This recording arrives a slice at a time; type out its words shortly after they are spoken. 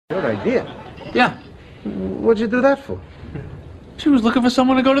Good idea. Yeah. What'd you do that for? She was looking for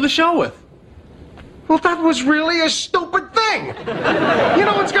someone to go to the show with. Well, that was really a stupid thing. You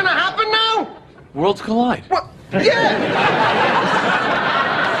know what's gonna happen now? Worlds collide. What? Yeah.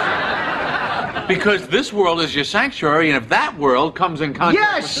 Because this world is your sanctuary, and if that world comes in contact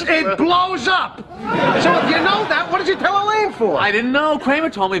Yes, with this it world... blows up. So if you know that, what did you tell Elaine for? I didn't know. Kramer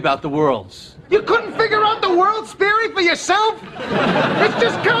told me about the worlds. You couldn't figure out the world's theory for yourself? It's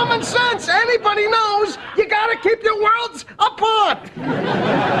just common sense. Anybody knows you gotta keep your worlds apart.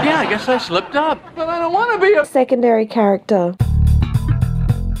 Yeah, I guess I slipped up. But I don't want to be a... Secondary character.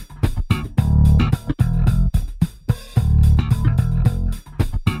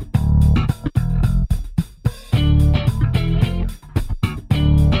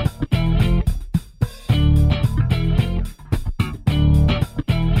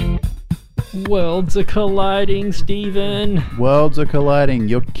 Worlds are colliding, Stephen. Worlds are colliding.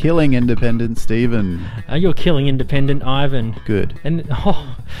 You're killing independent Stephen. You're killing independent Ivan. Good. And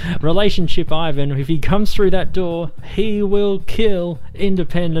relationship Ivan, if he comes through that door, he will kill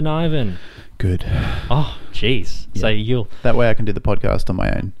independent Ivan. Good. Oh, jeez. Yeah. So you'll... That way I can do the podcast on my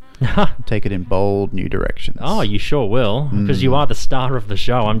own. Take it in bold new directions. Oh, you sure will, because you are the star of the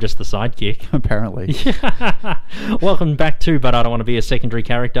show. I'm just the sidekick. Apparently. Welcome back to But I Don't Want to Be a Secondary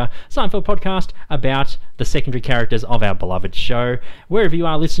Character, Seinfeld podcast about the secondary characters of our beloved show. Wherever you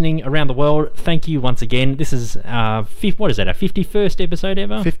are listening around the world, thank you once again. This is our 51st episode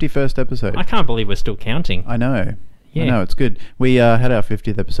ever? 51st episode. I can't believe we're still counting. I know. Yeah. I know, it's good. We had our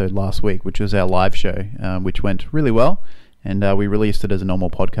 50th episode last week, which was our live show, which went really well. And we released it as a normal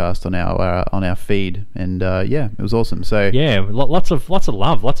podcast on our feed, and yeah, it was awesome. So yeah, lots of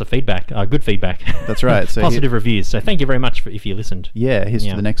love, lots of feedback, good feedback. That's right. So positive reviews. So thank you very much if you listened. Yeah, here's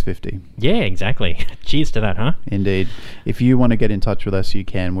to the next 50. Yeah, exactly. Cheers to that, huh? Indeed. If you want to get in touch with us, you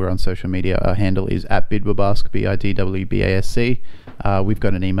can. We're on social media. Our handle is @bidwabask, BIDWBASC. We've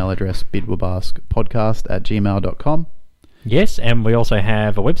got an email address, bidwabaskpodcast@gmail.com. Yes, and we also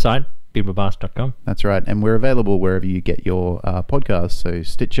have a website, bidwabask.com. That's right, and we're available wherever you get your podcasts, so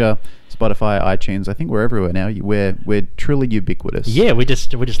Stitcher, Spotify, iTunes. I think we're everywhere now. We're truly ubiquitous. Yeah, we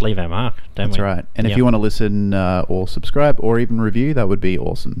just leave our mark, don't we? That's right. And if you want to listen or subscribe or even review, that would be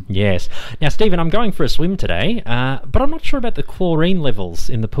awesome. Yes. Now, Stephen, I'm going for a swim today, but I'm not sure about the chlorine levels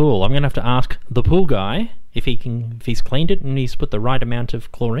in the pool. I'm going to have to ask the pool guy if he's cleaned it and he's put the right amount of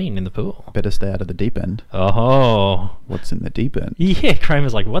chlorine in the pool. Better stay out of the deep end. Oh. What's in the deep end? Yeah,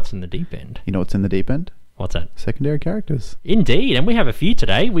 Kramer's like, what's in the deep end? You know what's in the deep end? What's that? Secondary characters. Indeed, and we have a few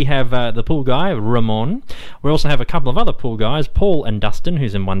today. We have the pool guy, Ramon. We also have a couple of other pool guys, Paul and Dustin,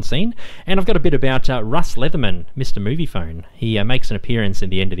 who's in one scene. And I've got a bit about Russ Leatherman, Mr. Movie Phone. He makes an appearance in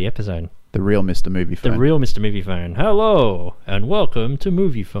the end of the episode. The real Mr. Movie Phone. The real Mr. Movie Phone. Hello, and welcome to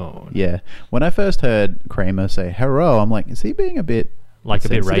Movie Phone. Yeah. When I first heard Kramer say hello, I'm like, is he being a bit... Like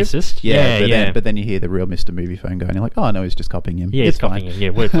sensitive? A bit racist? Yeah. But then you hear the real Mr. Movie Phone going, you're like, oh, no, he's just copying him. Yeah, he's copying him. Yeah,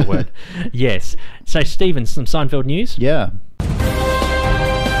 word for word. Yes. So, Stephen, some Seinfeld news? Yeah.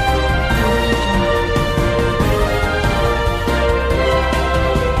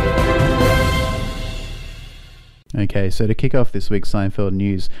 Okay, so to kick off this week's Seinfeld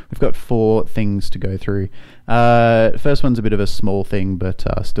news, we've got 4 things to go through. First one's a bit of a small thing, but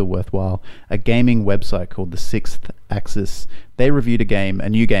still worthwhile. A gaming website called The Sixth Axis. They reviewed a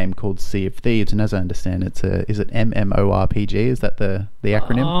new game called Sea of Thieves, and as I understand, is it MMORPG? Is that the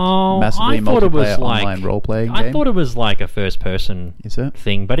acronym? Oh, Massively I thought it was online role-playing game? I thought it was like a first-person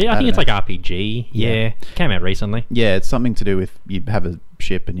thing, but I think it's like RPG. Yeah, came out recently. Yeah, it's something to do with you have a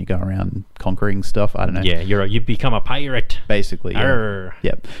ship and you go around conquering stuff. I don't know. Yeah, you become a pirate. Basically, yeah. Arr.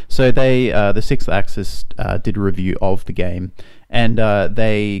 Yep. So they, the Sixth Axis, did a review of the game, and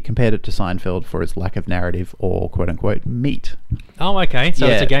they compared it to Seinfeld for its lack of narrative or quote-unquote meat. Oh, okay. So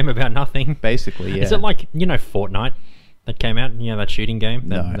it's a game about nothing. Basically, yeah. Is it like, Fortnite that came out? That shooting game?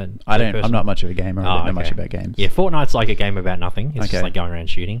 No, I'm not much of a gamer. I don't know much about games. Yeah, Fortnite's like a game about nothing. It's just like going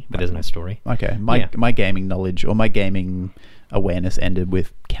around shooting, but there's no story. Okay. My gaming knowledge, or my gaming awareness, ended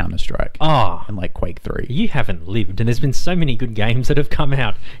with Counter-Strike. Oh. And like Quake 3. You haven't lived, and there's been so many good games that have come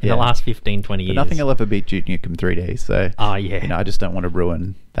out in the last 15, 20 years. But nothing will ever beat Duke Nukem 3D, so... Oh, yeah. I just don't want to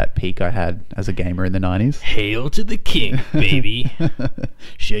ruin that peak I had as a gamer in the 90s. Hail to the king, baby.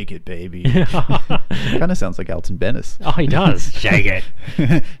 Shake it, baby. Kind of sounds like Elton Bennis. Oh, he does. Shake it.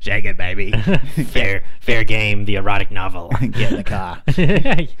 Shake it, baby. Fair game, the erotic novel. Get in the car.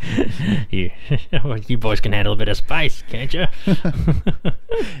 You boys can handle a bit of spice, can't you?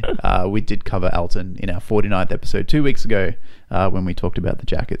 We did cover Elton in our 49th episode 2 weeks ago when we talked about the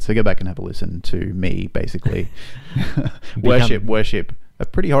jacket. So go back and have a listen to me basically worship a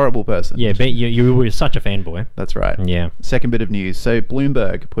pretty horrible person. Yeah, but you were such a fanboy. That's right. Yeah. Second bit of news. So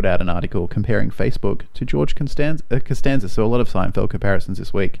Bloomberg put out an article comparing Facebook to George Costanza. So a lot of Seinfeld comparisons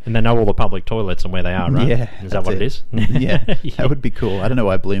this week. And they know all the public toilets and where they are, right? Yeah. Is that what it is? Yeah. That would be cool. I don't know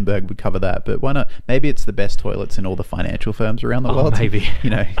why Bloomberg would cover that, but why not? Maybe it's the best toilets in all the financial firms around the world. Maybe. You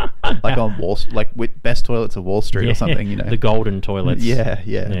know, like on with best toilets of Wall Street or something, you know. The golden toilets. Yeah.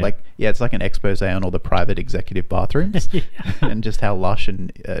 It's like an expose on all the private executive bathrooms and just how lush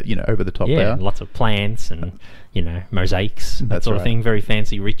and over the top they are. Lots of plants and mosaics, that That's sort of right. thing. Very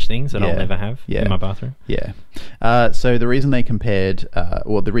fancy, rich things that I'll never have in my bathroom. Yeah. So the reason they compared,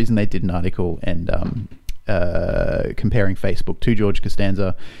 the reason they did an article and comparing Facebook to George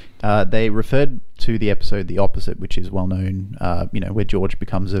Costanza, they referred to the episode The Opposite, which is well known, where George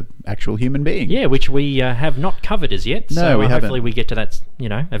becomes an actual human being. Yeah, which we have not covered as yet. No, so we haven't. Hopefully we get to that,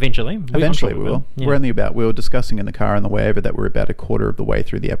 eventually. Eventually we will. Yeah. We were discussing in the car on the way over that we're about a quarter of the way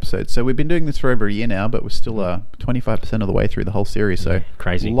through the episode. So we've been doing this for over a year now, but we're still 25% of the way through the whole series. So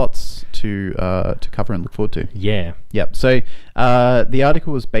crazy. Lots to cover and look forward to. Yeah. Yep. So the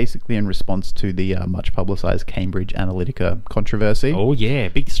article was basically in response to the much publicized Cambridge Analytica controversy. Oh yeah,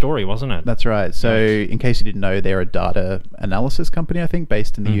 big story, wasn't it? That's right. So in case you didn't know, they're a data analysis company, I think,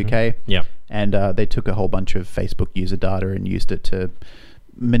 based in the UK. Yeah. And they took a whole bunch of Facebook user data and used it to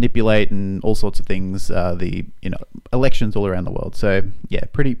manipulate and all sorts of things, elections all around the world. So yeah,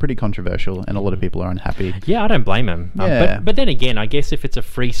 pretty controversial, and a lot of people are unhappy. Yeah, I don't blame them. Yeah. But then again, I guess if it's a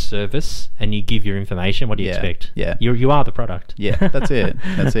free service and you give your information, what do you expect? Yeah. You are the product. Yeah, that's it.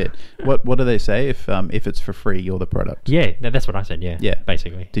 That's it. What do they say? If it's for free, you're the product. Yeah, that's what I said. Yeah. Yeah.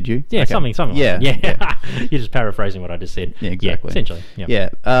 Basically. Did you? Yeah, Okay. something like Yeah. that. Yeah. You're just paraphrasing what I just said. Yeah, exactly. Yeah, essentially. Yeah.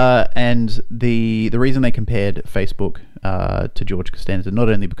 Yeah. And the reason they compared Facebook to George Costanza, not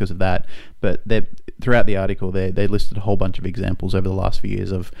only because of that, but throughout the article they listed a whole bunch of examples over the last few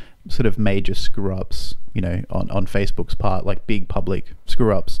years of sort of major screw-ups, on Facebook's part, like big public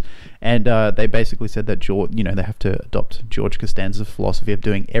screw-ups. And they basically said that they have to adopt George Costanza's philosophy of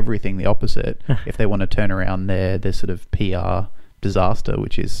doing everything the opposite if they want to turn around their sort of PR disaster,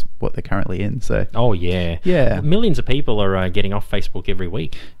 which is what they're currently in. So Oh yeah. Yeah. Millions of people are getting off Facebook every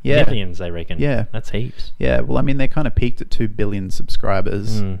week. Yeah. Millions, they reckon. Yeah. That's heaps. yeah, well, I mean, they kind of peaked at 2 billion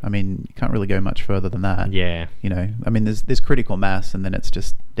subscribers. I mean, you can't really go much further than that. Yeah. I mean, there's critical mass, and then it's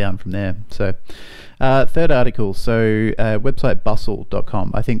just down from there. So third article, so website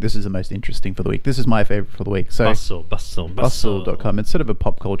bustle.com. I think this is the most interesting for the week. This is my favorite for the week. So bustle.com. It's sort of a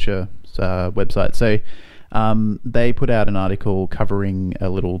pop culture website. So they put out an article covering a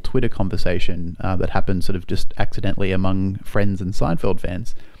little Twitter conversation that happened sort of just accidentally among friends and Seinfeld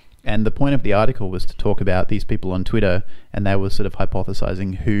fans. And the point of the article was to talk about these people on Twitter, and they were sort of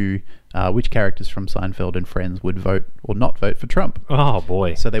hypothesizing which characters from Seinfeld and Friends would vote or not vote for Trump. Oh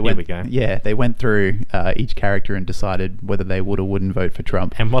boy. So Here we go. Yeah, they went through each character and decided whether they would or wouldn't vote for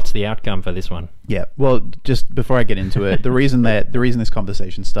Trump. And what's the outcome for this one? Yeah, well, just before I get into it, the reason this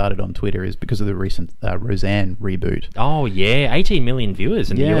conversation started on Twitter is because of the recent Roseanne reboot. Oh yeah, 18 million viewers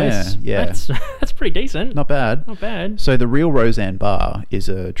in the US. Yeah. That's pretty decent. Not bad. Not bad. So the real Roseanne Barr is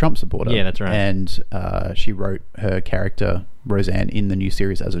a Trump supporter. Yeah, that's right. And she wrote her character Roseanne in the new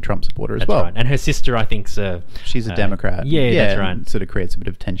series as a Trump supporter as That's well. right. And her sister, I think, She's a Democrat. Yeah, that's right. and sort of creates a bit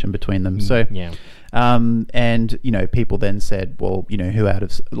of tension between them. So yeah. And people then said, well, who out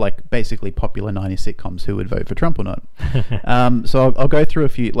of basically popular 90s sitcoms, who would vote for Trump or not? So I'll go through a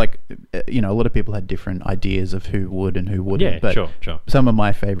few, a lot of people had different ideas of who would and who wouldn't. Yeah, but sure. Some of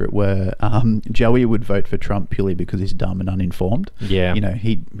my favorite were Joey would vote for Trump purely because he's dumb and uninformed. Yeah.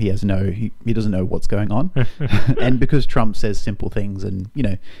 He doesn't know what's going on. And because Trump says simple things and,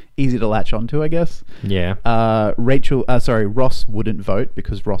 easy to latch onto, I guess. Yeah. Ross wouldn't vote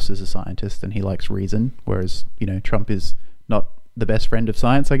because Ross is a scientist and he likes reason, whereas Trump is not the best friend of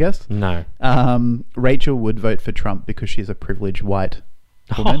science, I guess. No. Rachel would vote for Trump because she's a privileged white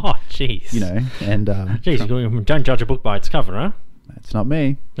woman. Oh, jeez. And Jeez, don't judge a book by its cover, huh? it's not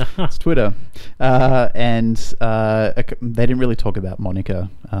me. It's Twitter. And they didn't really talk about Monica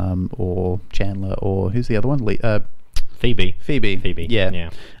or Chandler or who's the other one? Phoebe. Phoebe. Yeah.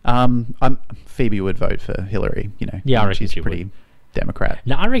 Yeah. Phoebe would vote for Hillary. Yeah, I reckon she's she pretty would. Democrat.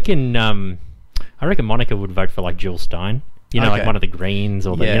 No, I reckon Monica would vote for Jill Stein. Okay. Like one of the Greens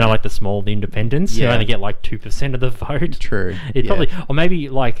or the Yeah. like the small independents who Yeah. only get 2% of the vote. True. It Yeah. probably, or maybe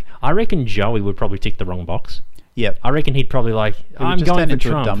I reckon Joey would probably tick the wrong box. Yep. I reckon he'd probably I'm just going turn for into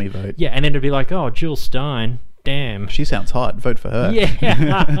a Trump. dummy vote. Yeah, and then it'd be Jill Stein, Damn. She sounds hot. Vote for her.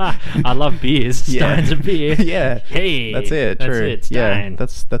 Yeah. I love beers. Yeah. Steins of beer. Yeah. Hey. That's it. That's True. it. Yeah. Stein.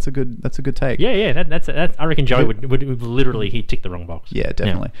 That's a good take. Yeah. That's I reckon Joey would literally he'd tick the wrong box. Yeah,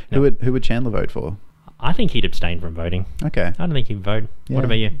 definitely. Yeah. Who would Chandler vote for? I think he'd abstain from voting. Okay. I don't think he'd vote. Yeah. What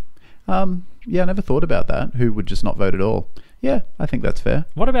about you? Yeah, I never thought about that. Who would just not vote at all? Yeah, I think that's fair.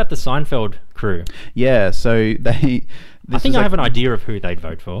 What about the Seinfeld crew? Yeah, so I think I have an idea of who they'd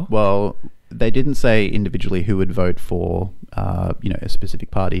vote for. Well, they didn't say individually who would vote for, a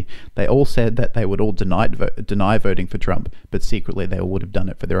specific party. They all said that they would all deny voting for Trump, but secretly they all would have done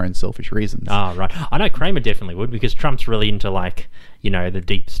it for their own selfish reasons. Ah, right. I know Kramer definitely would, because Trump's really into, like, the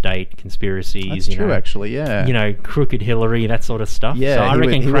deep state conspiracies. That's true, actually. Yeah. Crooked Hillary, that sort of stuff. Yeah, so I he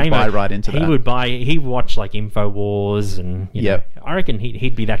reckon would Kramer buy right into that. He'd watch like InfoWars and I reckon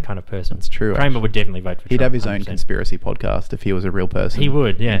he'd be that kind of person. That's true. Kramer would definitely vote for Trump. He'd have his own 100%. conspiracy podcast if he was a real person. He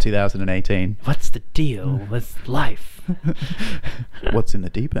would, yeah. In 2018. What's the deal with life? What's in the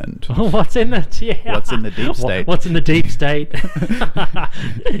deep end? What's in the What's in the deep state? What's in the deep state?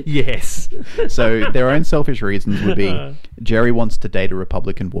 Yes. So their own selfish reasons would be Jerry wants to date a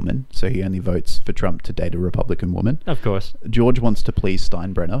Republican woman, so he only votes for Trump to date a Republican woman. Of course. George wants to please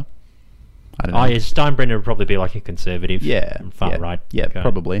Steinbrenner. I don't know. Oh, yeah, Steinbrenner would probably be like a conservative. Yeah. Far right. Yeah, guy.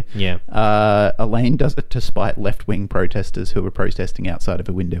 probably. Yeah. Elaine does it to spite left-wing protesters who were protesting outside of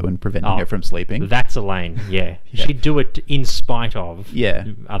a window and preventing her from sleeping. That's Elaine, yeah. Yeah. She'd do it in spite of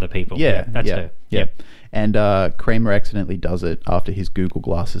other people. Yeah, that's yeah, her. Yeah. And Kramer accidentally does it after his Google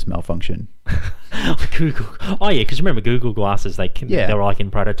Glasses malfunction. Google. Oh yeah, because remember Google Glasses? They were like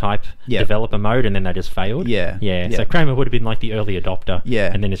in prototype developer mode, and then they just failed. Yeah. So Kramer would have been like the early adopter.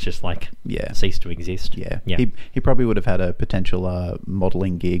 Yeah. And then it's just like ceased to exist. Yeah. He probably would have had a potential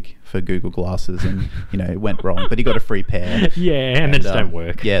modeling gig for Google Glasses, and it went wrong, but he got a free pair. Yeah, and they just don't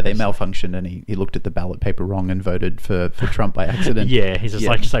work. Yeah, they malfunctioned, and he looked at the ballot paper wrong and voted for Trump by accident. Yeah, he's just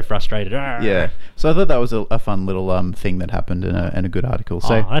like so frustrated. Yeah. So I thought that was a fun little thing that happened in a good article.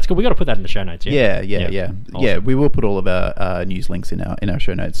 So that's good. We got to put that in the show notes. Yeah. Awesome. Yeah, we will put all of our news links in our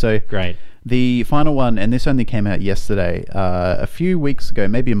show notes. So great. The final one, and this only came out yesterday, a few weeks ago,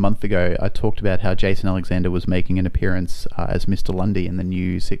 maybe a month ago, I talked about how Jason Alexander was making an appearance as Mr. Lundy in the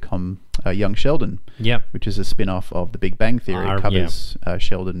new sitcom Young Sheldon, which is a spin-off of The Big Bang Theory. It covers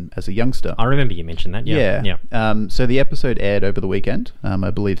Sheldon as a youngster. I remember you mentioned that. Yeah. So the episode aired over the weekend,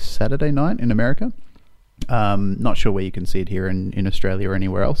 I believe Saturday night in America. Not sure where you can see it here in Australia or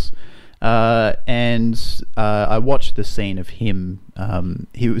anywhere else. And I watched the scene of him.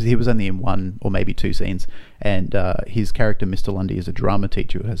 He was only in one or maybe two scenes, and his character, Mr. Lundy, is a drama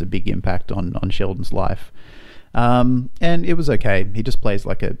teacher who has a big impact on Sheldon's life. And it was okay. He just plays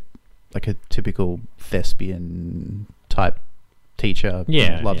like a typical thespian type teacher.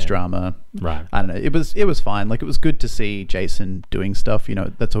 Loves drama. Right. I don't know. It was fine. Like, it was good to see Jason doing stuff.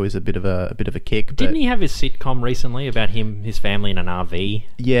 That's always a bit of a kick. Didn't he have his sitcom recently about his family in an RV?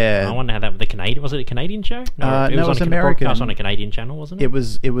 Yeah. I wonder how that was it a Canadian show? No, it was American. Broadcast on a Canadian channel, wasn't it?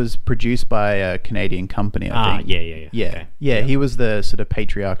 It was produced by a Canadian company, I think. Yeah. Okay. Yeah. He was the sort of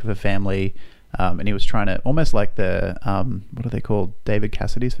patriarch of a family. And he was trying to almost like the what are they called? David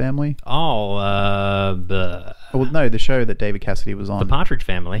Cassidy's Family. Well, no, the show that David Cassidy was on, The Partridge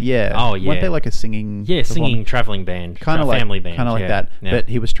Family. Yeah. Oh, yeah. Weren't they like a singing? Traveling band, kind of like family band, kind of like that. Yeah. But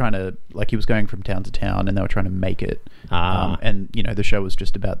he was trying to he was going from town to town, and they were trying to make it. And the show was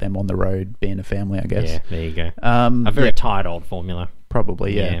just about them on the road being a family, I guess. Yeah, there you go. A very tired old formula.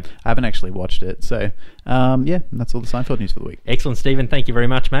 Probably, yeah. I haven't actually watched it. So, that's all the Seinfeld news for the week. Excellent, Stephen. Thank you very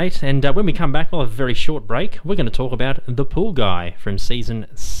much, mate. And when we come back, we'll have a very short break. We're going to talk about The Pool Guy from Season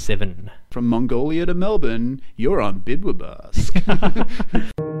 7. From Mongolia to Melbourne, you're on Bidwabask.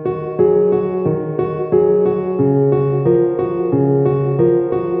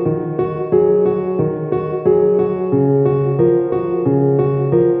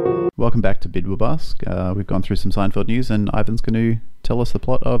 Welcome back to Bidwabask. We've gone through some Seinfeld news, and Ivan's going to tell us the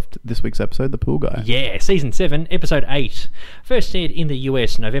plot of this week's episode, The Pool Guy. Yeah, Season 7, Episode 8. First aired in the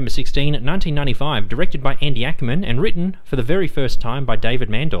US November 16, 1995, directed by Andy Ackerman and written for the very first time by David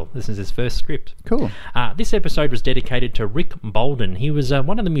Mandel. This is his first script. Cool. This episode was dedicated to Rick Bolden. He was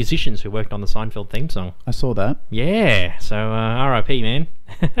one of the musicians who worked on the Seinfeld theme song. I saw that. Yeah, so R.I.P., man.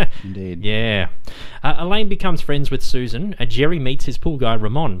 Indeed. Yeah. Elaine becomes friends with Susan. Jerry meets his pool guy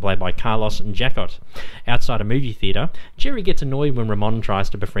Ramon, played by Carlos Jacot. Outside a movie theatre, Jerry gets annoyed when Ramon tries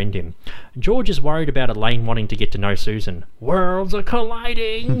to befriend him. George is worried about Elaine wanting to get to know Susan. Worlds are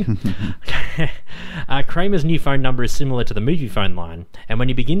colliding! Kramer's new phone number is similar to the movie phone line, and when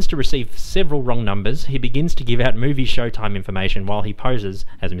he begins to receive several wrong numbers, he begins to give out movie showtime information while he poses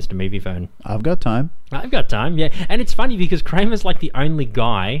as Mr. Movie Phone. I've got time. I've got time, yeah. And it's funny because Kramer's like the only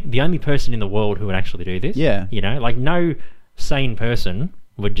person in the world who would actually do this. Yeah. You know, like no sane person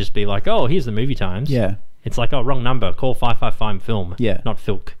would just be like, oh, here's the movie times. Yeah. It's like, oh, wrong number. Call 555 film. Yeah. Not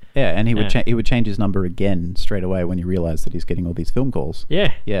Filk. Yeah, and he would Yeah. he would change his number again straight away when you realise that he's getting all these film calls.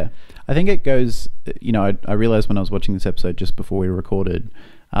 Yeah. Yeah. I think it goes, you know, I realised when I was watching this episode just before we recorded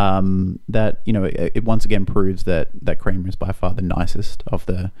that, you know, it once again proves that Kramer is by far the nicest of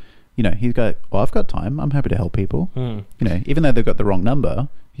the, you know, he's got, well, I've got time. I'm happy to help people. You know, even though they've got the wrong number,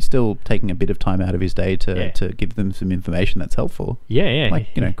 he's still taking a bit of time out of his day to give them some information that's helpful. Yeah, yeah. Like,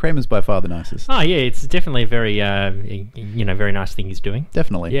 you know, Kramer's by far the nicest. Oh, yeah, it's definitely a very, you know, very nice thing he's doing.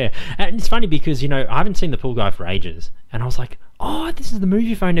 Definitely. Yeah, and it's funny because, you know, I haven't seen The Pool Guy for ages, and I was like, oh, this is the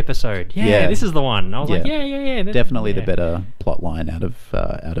movie phone episode. Yeah, this is the one. And I was like, yeah. Definitely the better plot line out of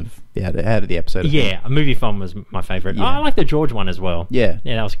the episode. Yeah, a movie phone was my favourite. Yeah. I like the George one as well. Yeah.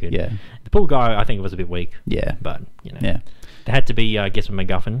 Yeah, that was good. Yeah. The Pool Guy, I think it was a bit weak. Yeah. But, you know. Yeah. There had to be, I guess, a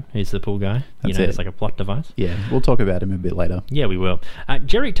MacGuffin, who's the pool guy. That's it's it. like a plot device. Yeah. We'll talk about him a bit later. Yeah, we will.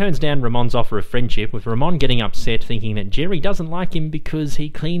 Jerry turns down Ramon's offer of friendship, with Ramon getting upset, thinking that Jerry doesn't like him because he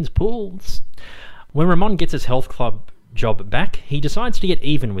cleans pools. When Ramon gets his health club job back, he decides to get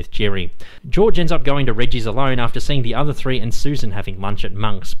even with Jerry. George ends up going to Reggie's alone after seeing the other three and Susan having lunch at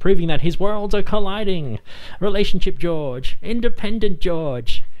Monk's, proving that his worlds are colliding. Relationship George. Independent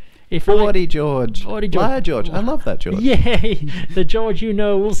George. George. George. Liar George. I love that George. Yeah, the George you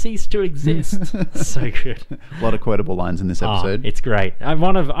know will cease to exist. So good. A lot of quotable lines in this episode. It's great. I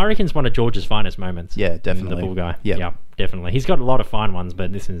reckon it's one of George's finest moments. Yeah, definitely. The pool guy. Yep. Yeah, definitely. He's got a lot of fine ones,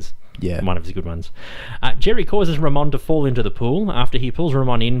 but this is one of his good ones. Jerry causes Ramon to fall into the pool after he pulls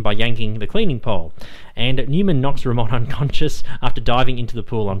Ramon in by yanking the cleaning pole. And Newman knocks Ramon unconscious after diving into the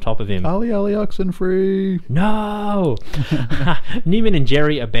pool on top of him. Ali Oxenfree. No! Newman and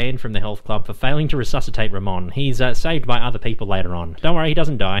Jerry are banned from the health club for failing to resuscitate Ramon. He's saved by other people later on. Don't worry, he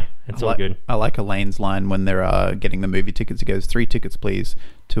doesn't die. It's all good. I like Elaine's line when they're getting the movie tickets. He goes, 3 tickets, please.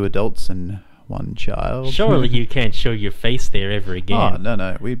 2 adults and 1 child. Surely you can't show your face there ever again. Oh,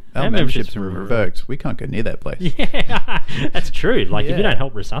 no. Our memberships are revoked. We can't go near that place. Yeah, that's true. Like, if you don't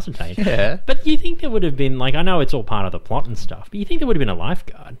help resuscitate. Yeah. But you think there would have been, like, I know it's all part of the plot and stuff, but you think there would have been a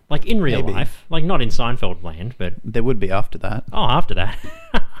lifeguard? Like, in real Maybe. life. Like, not in Seinfeld land, but... There would be after that. Oh, after that.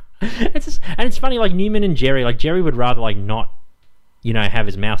 And it's funny, like, Newman and Jerry, like, Jerry would rather, like, not, you know, have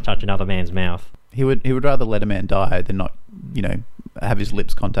his mouth touch another man's mouth. He would rather let a man die than not, you know, have his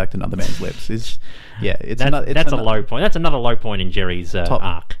lips contact another man's lips. That's a low point. That's another low point in Jerry's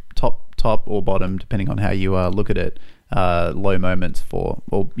arc. Top or bottom, depending on how you look at it. Low moments top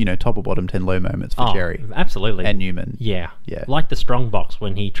or bottom 10 low moments for Jerry. Absolutely. And Newman. Yeah. Yeah. Like the strong box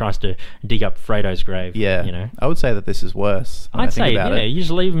when he tries to dig up Fredo's grave. Yeah. You know. I would say that this is worse. I'd say, you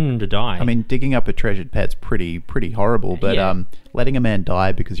just leave him to die. I mean, digging up a treasured pet's pretty horrible, but letting a man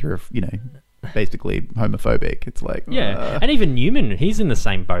die because you're, basically homophobic, it's like... And even Newman, he's in the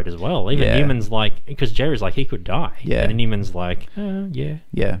same boat as well. Newman's like... Because Jerry's like, he could die. Yeah. And Newman's like, yeah.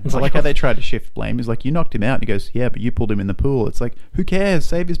 Yeah. It's like how they tried to shift blame. He's like, you knocked him out. And he goes, yeah, but you pulled him in the pool. It's like, who cares?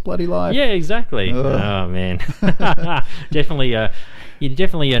 Save his bloody life. Yeah, exactly. Ugh. Oh, man. Definitely... You're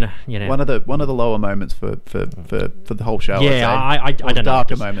definitely, one of the lower moments for the whole show. Yeah, I don't know.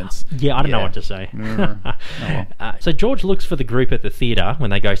 Darker moments. Yeah, I don't know what to say. So George looks for the group at the theatre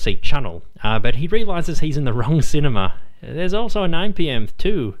when they go see Channel, but he realises he's in the wrong cinema. There's also a 9 p.m.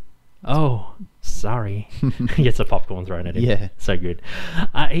 too. Oh, sorry. He gets a popcorn thrown at him. Yeah. So good.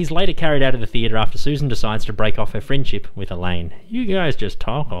 He's later carried out of the theatre after Susan decides to break off her friendship with Elaine. You guys just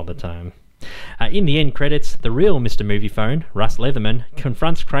talk all the time. In the end credits, the real Mr. Movie Phone, Russ Leatherman,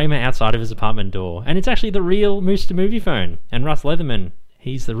 confronts Kramer outside of his apartment door. And it's actually the real Mr. Movie Phone. And Russ Leatherman,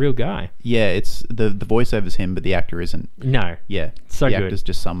 he's the real guy. Yeah, it's the voiceover's him, but the actor isn't. No. Yeah. So the good. actor's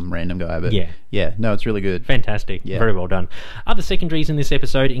just some random guy, but yeah. No, it's really good. Fantastic. Yeah. Very well done. Other secondaries in this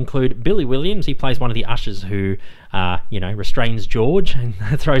episode include Billy Williams. He plays one of the ushers who, restrains George and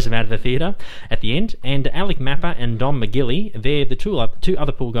throws him out of the theatre at the end. And Alec Mapper and Dom McGilly, they're the two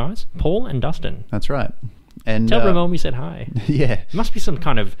other pool guys, Paul and Dustin. That's right. And tell Ramon we said hi. Yeah. It must be some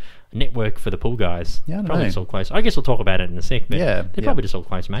kind of network for the pool guys. Yeah, I don't probably know. Just all close. I guess we'll talk about it in a sec, but Yeah, they're probably just all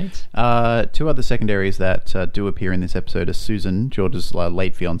close mates. 2 other secondaries that do appear in this episode are Susan, George's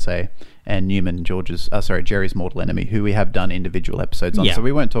late fiancée, and Newman, Jerry's mortal enemy, who we have done individual episodes on. Yeah. So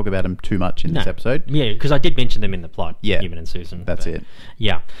we won't talk about them too much in this episode. Yeah, because I did mention them in the plot, Yeah. Newman and Susan. That's it.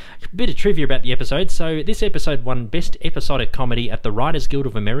 Yeah. Bit of trivia about the episode. So this episode won Best Episodic Comedy at the Writers Guild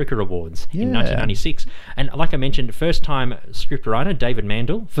of America Awards in Yeah. 1996. And like I mentioned, first-time scriptwriter David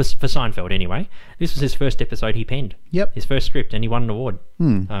Mandel. For for Seinfeld anyway. This was his first episode he penned. Yep. His first script, and he won an award.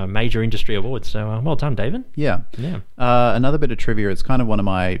 Major industry award. So well done, David. Yeah. Yeah. Another bit of trivia. It's kind of one of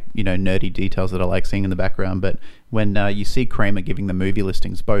my, nerdy details that I like seeing in the background. But when you see Kramer giving the movie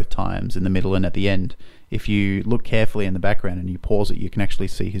listings both times, in the middle and at the end, if you look carefully in the background and you pause it, you can actually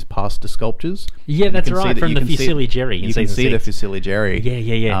see his pasta sculptures. Yeah, You that's can see right, that- from you the can see- Fusilli Jerry in You can season see the 6. Fusilli Jerry.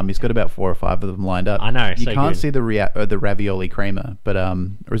 Yeah. He's got about 4 or 5 of them lined up. I know, You so can't good. see the the ravioli Kramer, but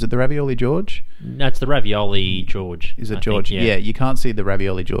or is it the ravioli George? No, it's the Ravioli George. Is it I George? think, Yeah, you can't see the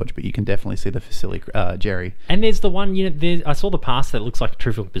ravioli George, but you can definitely see the Fusilli Jerry. And there's the one, I saw the pasta that looks like a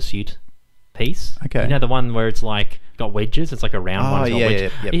Trivial Pursuit piece. Okay. You know, the one where it's like got wedges. It's like a round one. It's got yeah,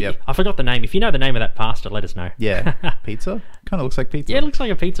 wedges. yep. I forgot the name. If you know the name of that pasta, let us know. Yeah, pizza. Kind of looks like pizza. Yeah, it looks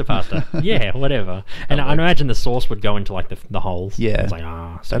like a pizza pasta. Yeah, whatever. And I imagine the sauce would go into like the holes. Yeah. It's like,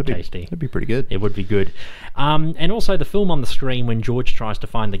 so tasty. That'd be pretty good. It would be good. And also the film on the screen when George tries to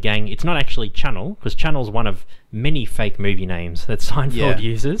find the gang, it's not actually Channel, because Channel's one of many fake movie names that Seinfeld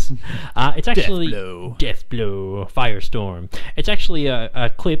uses. It's actually Death Blow, Firestorm. It's actually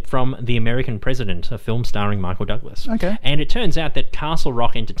a clip from The American President, a film starring Michael Douglas. Okay. And it turns out that Castle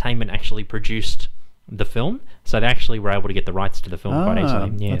Rock Entertainment actually produced the film, so they actually were able to get the rights to the film quite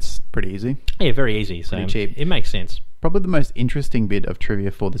easily. Yeah, That's pretty easy. yeah, very easy. So Pretty cheap. It makes sense. Probably the most interesting bit of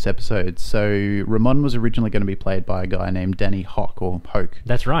trivia for this episode. So Ramon was originally going to be played by a guy named Danny Hock or Hoke.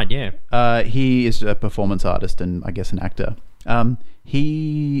 That's right. Yeah. He is a performance artist and I guess an actor.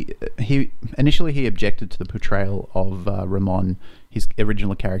 He initially he objected to the portrayal of Ramon, his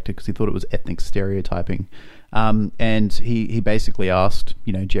original character, because he thought it was ethnic stereotyping. And he basically asked,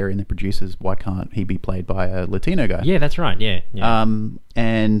 Jerry and the producers, why can't he be played by a Latino guy? Yeah, that's right. Yeah.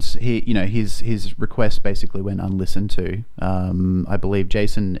 And he, his request basically went unlistened to. I believe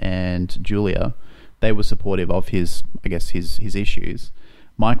Jason and Julia, they were supportive of his issues.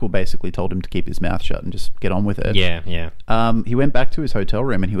 Michael basically told him to keep his mouth shut and just get on with it. Yeah. He went back to his hotel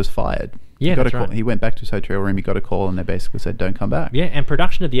room and he was fired. Yeah, he got that's a call. right. He went back to his hotel room. He got a call and they basically said, "Don't come back." Yeah, and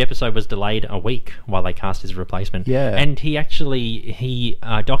production of the episode was delayed a week while they cast his replacement. Yeah. And he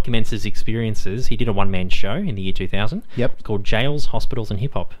documents his experiences. He did a one-man show in the year 2000. Yep. It's called Jails, Hospitals and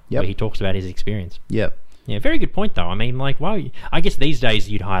Hip Hop, Yep. where he talks about his experience. Yep. Yeah, very good point, though. I mean, like, wow, I guess these days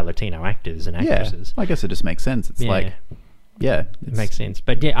you'd hire Latino actors and Yeah. actresses. I guess it just makes sense. It's Yeah. like, yeah, It makes sense.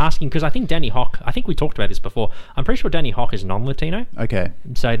 But yeah, asking, because I think Danny Hock, I think we talked about this before, I'm pretty sure Danny Hock is non-Latino. okay.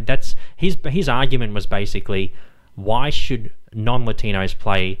 So that's his argument was basically, why should non-Latinos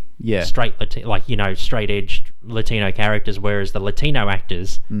play Yeah. straight straight-edged Latino characters, whereas the Latino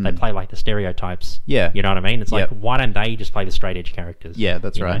actors they play like the stereotypes. Yeah. You know what I mean? It's like, Yep. why don't they just play the straight-edge characters? Yeah,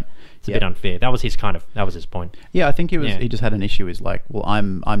 that's You know? right. It's a Yep. bit unfair. That was his point. Yeah, I think Yeah. he just had an issue. Is like, well,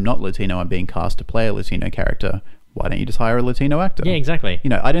 I'm not Latino. I'm being cast to play a Latino character. Why don't you just hire a Latino actor? Yeah, exactly.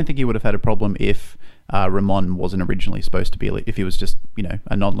 I don't think he would have had a problem if Ramon wasn't originally supposed to be. If he was just,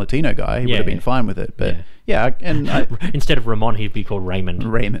 a non-Latino guy, he would have been fine with it. But Instead of Ramon, he'd be called Raymond.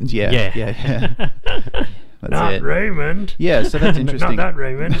 Raymond, yeah. That's Not it. Raymond. Yeah, so that's interesting. Not that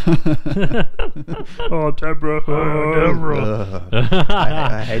Raymond. Oh, Deborah.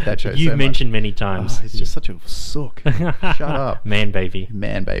 I hate that show. You've so mentioned much. many times. Oh, he's just such a sook. Shut up. Man, baby.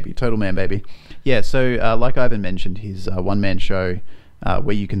 Man baby, total man baby. Yeah, so like Ivan mentioned, his one-man show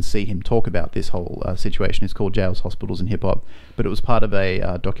where you can see him talk about this whole situation is called Jails, Hospitals and Hip Hop, but it was part of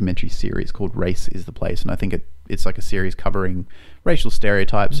a documentary series called Race is the Place, and I think it's like a series covering racial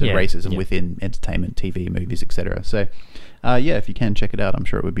stereotypes and racism within entertainment, TV, movies, etc. So if you can check it out, I'm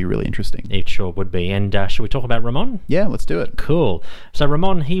sure it would be really interesting. It sure would be. And should we talk about Ramon? Yeah, let's do it. Cool. So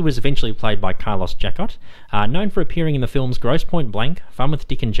Ramon, he was eventually played by Carlos Jacot, known for appearing in the films Grosse Pointe Blank, Fun with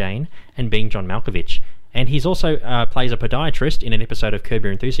Dick and Jane, and Being John Malkovich. And he's also plays a podiatrist in an episode of Curb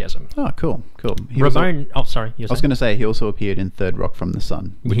Your Enthusiasm. Oh, cool. Ramon, sorry. I was going to say he also appeared in Third Rock from the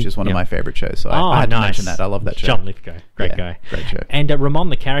Sun, which is one of my favorite shows. So I had to mention that. I love that show. John Lithgow, great guy, great show. And Ramon,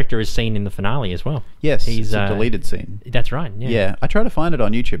 the character, is seen in the finale as well. Yes, he's it's a deleted scene. That's right. Yeah. Yeah, I tried to find it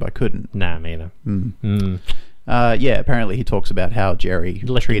on YouTube. I couldn't. Nah, me either. Apparently he talks about how Jerry Left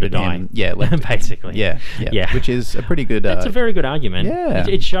him to treated die. him. Yeah, basically. Yeah, which is a pretty good. That's a very good argument. Yeah.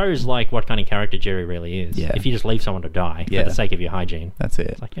 It shows like what kind of character Jerry really is. Yeah. If you just leave someone to die for Yeah. the sake of your hygiene. That's it.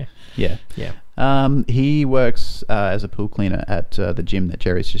 It's like, Yeah. He works as a pool cleaner at the gym that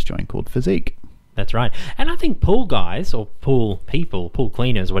Jerry's just joined called Physique. That's right. And I think pool guys or pool people, pool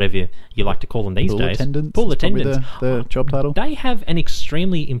cleaners, whatever you like to call them these Pool days. attendants. Pool is probably attendants. The job title. They have an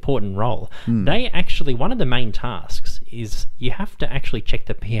extremely important role. Hmm. They actually, one of the main tasks is you have to actually check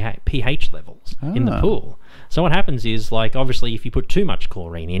the pH levels in the Ah. pool. So what happens is, like, obviously if you put too much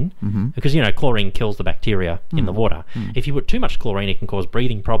chlorine in, because, you know, chlorine kills the bacteria in the water. If you put too much chlorine, it can cause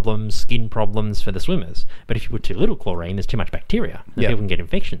breathing problems, skin problems for the swimmers. But if you put too little chlorine, there's too much bacteria, and Yeah. people can get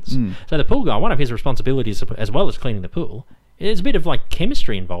infections. So the pool guy, one of his responsibilities, as well as cleaning the pool, there's a bit of like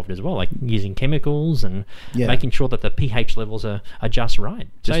chemistry involved as well, like using chemicals and Yeah. making sure that the pH levels are just right.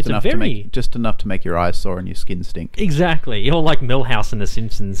 So it's a very just enough to make your eyes sore and your skin stink. exactly, you're like Millhouse in The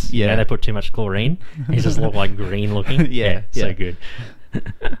Simpsons. You Yeah. know, they put too much chlorine. He just look like green looking. Yeah, so yeah. good.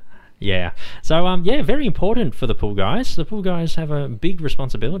 Yeah. So yeah, very important for the pool guys. The pool guys have a big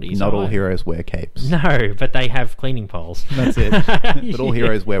responsibility. Not So all heroes wear capes. No, but they have cleaning poles. That's it. But all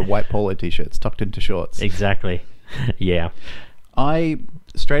heroes wear white polo t-shirts tucked into shorts. Exactly. Yeah.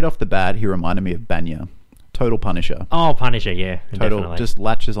 Straight off the bat, he reminded me of Banya. Total Punisher. Oh, Punisher, yeah. Total, Definitely. just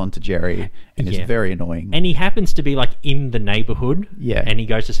latches onto Jerry and Yeah. is very annoying. And he happens to be like in the neighborhood. Yeah. And he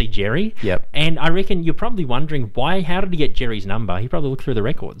goes to see Jerry. Yep. And I reckon you're probably wondering how did he get Jerry's number? He probably looked through the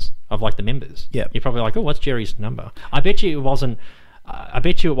records of like the members. Yep. You're probably like, oh, what's Jerry's number? I bet you it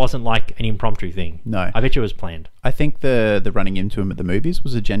wasn't like an impromptu thing. No. I bet you it was planned. I think the running into him at the movies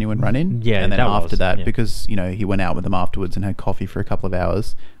was a genuine run-in. Yeah, and then that after was, that, yeah. because he went out with them afterwards and had coffee for a couple of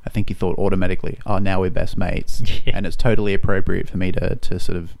hours, I think he thought automatically, oh, now we're best mates, Yeah. and it's totally appropriate for me to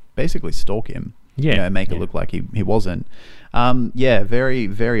sort of basically stalk him. Yeah, and make it yeah. look like he wasn't. Yeah, very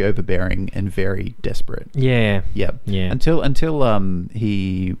very overbearing and very desperate. Yeah. Yep. Yeah. Until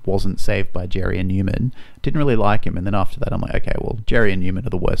he wasn't saved by Jerry and Newman. Didn't really like him, and then after that, I'm like, okay, well, Jerry and Newman are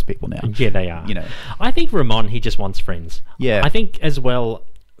the worst people now. Yeah, they are. I think Ramon, he just wants friends. Yeah. I think as well,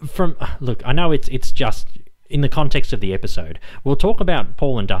 look, I know it's just in the context of the episode. We'll talk about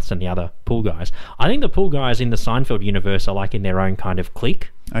Paul and Dustin, the other pool guys. I think the pool guys in the Seinfeld universe are like in their own kind of clique.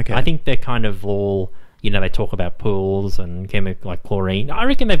 Okay. I think they're kind of all, they talk about pools and chemical, like chlorine. I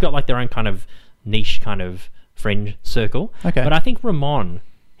reckon they've got like their own kind of niche kind of friend circle. Okay. But I think Ramon,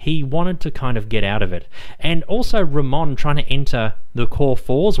 he wanted to kind of get out of it. And also Ramon trying to enter the Core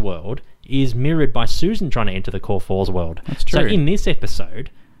 4's world is mirrored by Susan trying to enter the Core 4's world. That's true. So in this episode,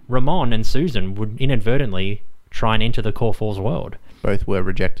 Ramon and Susan would inadvertently try and enter the Core 4's world. Both were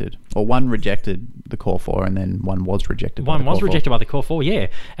rejected, or one rejected the Core 4, and then one was rejected. One by the was Core 4. rejected by the Core 4, yeah.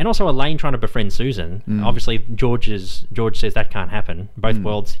 And also Elaine trying to befriend Susan. Obviously, George says that can't happen. Both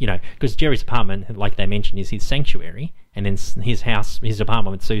worlds, because Jerry's apartment, like they mentioned, is his sanctuary, and then his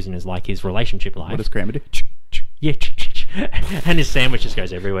apartment with Susan is like his relationship life. What does Kramer do? Yeah, and his sandwich just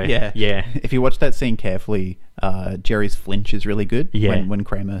goes everywhere. Yeah, yeah. If you watch that scene carefully, Jerry's flinch is really good. Yeah. When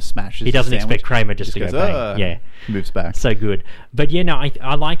Kramer smashes, He doesn't his sandwich, expect Kramer just to goes, go bang. "Ah," Yeah. moves back. So good. But yeah, no,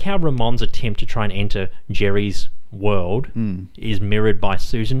 I like how Ramon's attempt to try and enter Jerry's world is mirrored by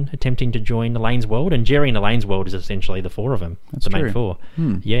Susan attempting to join Elaine's world, and Jerry and Elaine's world is essentially the four of them, That's the main true. four.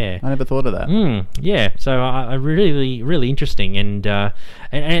 Yeah. I never thought of that. Yeah, so I really, really interesting, and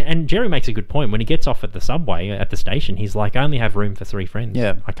Jerry makes a good point when he gets off at the subway at the station. He's like, I only have room for 3 friends.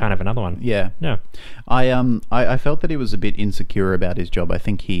 Yeah. I can't have another one. Yeah. No. I felt that he was a bit insecure about his job. I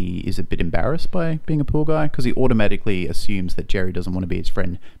think he is a bit embarrassed by being a pool guy because he automatically assumes that Jerry doesn't want to be his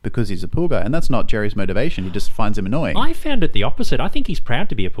friend because he's a pool guy, and that's not Jerry's motivation. He just finds him annoying. I found it the opposite. I think he's proud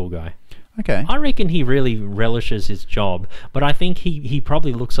to be a pool guy. Okay. I reckon he really relishes his job, but I think he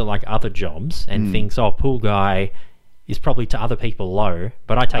probably looks at like other jobs and thinks, oh, pool guy is probably to other people low,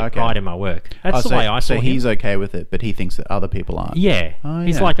 but I take Okay. pride in my work. That's the way I saw So him. he's okay with it, but he thinks that other people aren't. Yeah. Oh,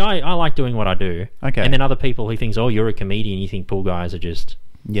 He's yeah. like, I like doing what I do. Okay. And then other people, he thinks, oh, you're a comedian, you think pool guys are just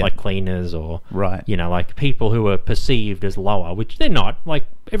Yeah. like cleaners or, Right. like people who are perceived as lower, which they're not. Like,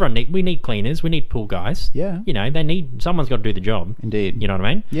 we need cleaners, we need pool guys. Yeah. Someone's got to do the job. Indeed. You know what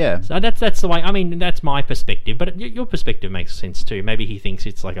I mean? Yeah. So that's the way, that's my perspective, but your perspective makes sense too. Maybe he thinks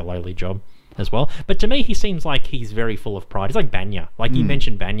it's like a lowly job as well. But to me, he seems like he's very full of pride. He's like Banya. Like you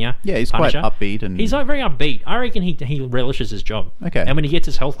mentioned Banya. Yeah, he's Punisher. quite upbeat and He's like very upbeat. I reckon he relishes his job. Okay. And when he gets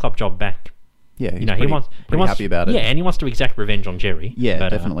his health club job back, yeah, he's he pretty, wants happy about it. Yeah, and he wants to exact revenge on Jerry. Yeah, But,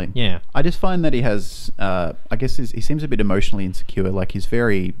 definitely. Yeah. I just find that he has, I guess he seems a bit emotionally insecure. Like he's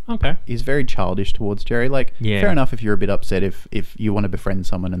very childish towards Jerry. Like, Yeah. fair enough if you're a bit upset if you want to befriend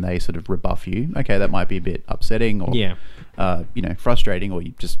someone and they sort of rebuff you. Okay, that might be a bit upsetting or, Yeah. frustrating, or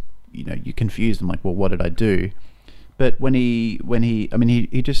you just, you're confused and like, well, what did I do? But when he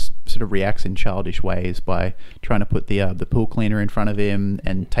just sort of reacts in childish ways by trying to put the pool cleaner in front of him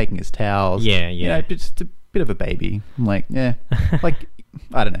and taking his towels. Yeah. Just a bit of a baby. I'm like, yeah, like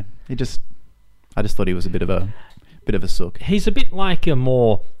I don't know. I just thought he was a bit of a sook. He's a bit like a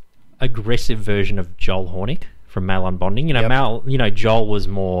more aggressive version of Joel Hornick from Male Unbonding. Yep. Joel was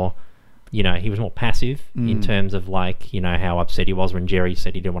more you know, he was more passive in terms of like, you know, how upset he was when Jerry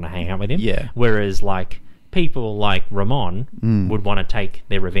said he didn't want to hang out with him. Yeah. Whereas like people like Ramon would want to take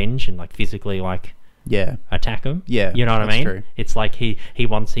their revenge and like physically like Yeah. attack him. Yeah, You know what I that's mean? true. It's like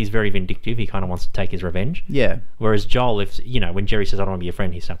he's very vindictive. He kind of wants to take his revenge. Yeah. Whereas Joel, if you know, when Jerry says I don't want to be your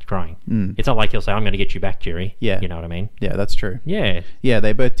friend, he starts crying. It's not like he'll say I'm going to get you back, Jerry. Yeah. You know what I mean? Yeah, that's true. Yeah. Yeah,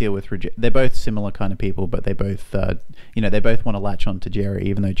 they both deal with they're both similar kind of people, but they both, you know, they both want to latch on to Jerry,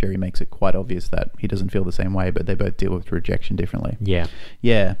 even though Jerry makes it quite obvious that he doesn't feel the same way. But they both deal with rejection differently. Yeah.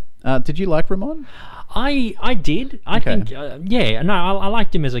 Yeah. Did you like Ramon? I did. I Okay. think, I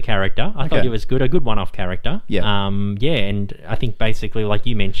liked him as a character. I thought Okay. he was good, a good one-off character. Yeah. And I think basically, like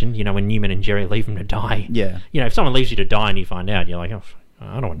you mentioned, you know, when Newman and Jerry leave him to die. Yeah. You know, if someone leaves you to die and you find out, you're like, oh,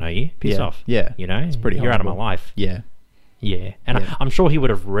 I don't want to know you. Piss Yeah. off. Yeah. You know, It's pretty you're out of my horrible. life. Yeah. Yeah. And Yeah. I'm sure he would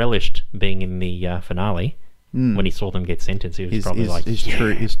have relished being in the finale when he saw them get sentenced. He was probably like,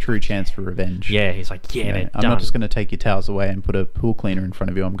 his true chance for revenge. yeah. He's like, yeah, You know, they're I'm done. not just going to take your towels away and put a pool cleaner in front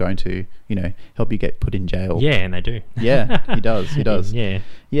of you. I'm going to, you know, help you get put in jail. Yeah, and they do. Yeah, he does. He does. Yeah.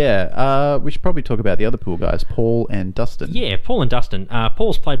 Yeah. We should probably talk about the other pool guys, Paul and Dustin. Yeah, Paul and Dustin.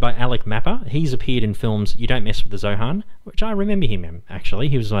 Paul's played by Alec Mapper. He's appeared in films You Don't Mess with the Zohan, which I remember him in, actually.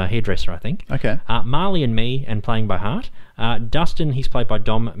 He was a hairdresser, I think. Okay. Marley and Me and Playing by Heart. Dustin, he's played by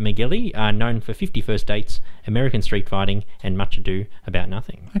Dom McGilly, known for 50 First Dates, American Street Fighting, and Much Ado About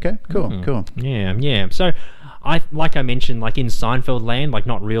Nothing. Okay. Cool. Cool. Yeah. So, like I mentioned, like in Seinfeld land, like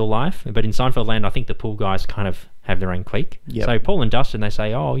not real life, but in Seinfeld land, I think the pool guys kind of have their own clique. Yep. So Paul and Dustin, they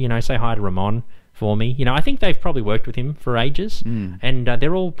say, oh, you know, say hi to Ramon for me. You know, I think they've probably worked with him for ages, and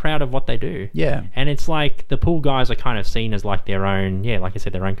they're all proud of what they do. Yeah. And it's like the pool guys are kind of seen as like their own, like I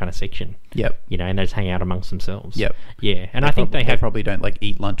said, their own kind of section. Yep. You know, and they just hang out amongst themselves. Yep. Yeah, and I think they have probably don't like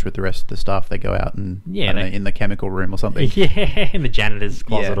eat lunch with the rest of the staff. They go out and Yeah, I don't they- know, in the chemical room or something. yeah, in the janitor's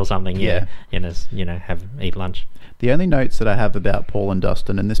closet Yeah. or something. Yeah. Yeah, and just, you know, eat lunch. The only notes that I have about Paul and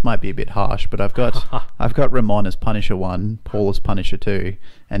Dustin, and this might be a bit harsh, but I've got Ramon as Punisher 1, Paul as Punisher 2,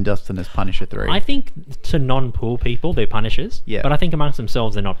 and Dustin as Punisher 3. I think to non-pool people, they're punishers. Yeah. But I think amongst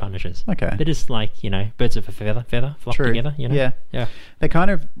themselves, they're not punishers. Okay. They're just like, you know, birds of a feather flock True. together, you know? Yeah. Yeah. They kind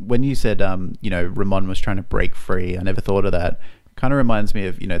of, when you said, you know, Ramon was trying to break free, I never thought of that. Kind of reminds me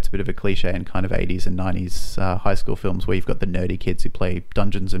of, you know, it's a bit of a cliche in kind of 80s and 90s high school films where you've got the nerdy kids who play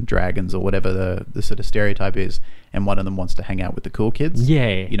Dungeons and Dragons or whatever the sort of stereotype is, and one of them wants to hang out with the cool kids. Yeah.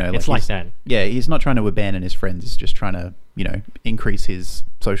 You know, it's like he's- that. Yeah, he's not trying to abandon his friends, he's just trying to, you know, increase his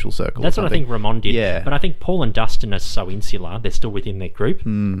social circle. That's or what I something. think Ramon did. Yeah. But I think Paul and Dustin are so insular, they're still within their group.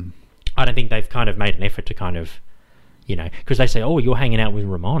 I don't think they've kind of made an effort to kind of, you know, because they say, oh, you're hanging out with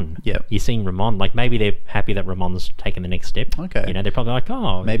Ramon. Yep. You're seeing Ramon. Like, maybe they're happy that Ramon's taken the next step. Okay. You know, they're probably like,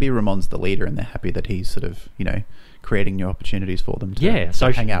 oh. Maybe Ramon's the leader and they're happy that he's sort of, you know, creating new opportunities for them to, Yeah, to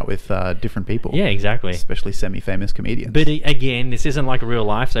social- hang out with different people. Yeah, exactly. Especially semi-famous comedians. But again, this isn't like real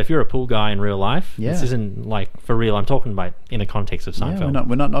life. So if you're a pool guy in real life, this Yeah. isn't like for real. I'm talking about in the context of yeah, Seinfeld.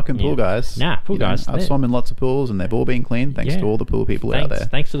 we're not knocking pool Yeah. guys. Nah, pool You know, guys, I've they're- swum in lots of pools and they've all been cleaned thanks Yeah. to all the pool people out there.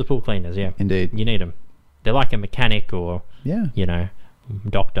 Thanks to the pool cleaners, yeah. Indeed. You need them. They're like a mechanic or, Yeah. you know,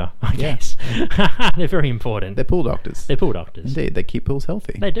 doctor, I Yeah. guess. They're very important. They're pool doctors. They're pool doctors. Indeed, they keep pools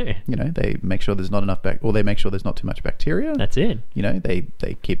healthy. They do. You know, they make sure there's not enough or they make sure there's not too much bacteria. That's it. You know, they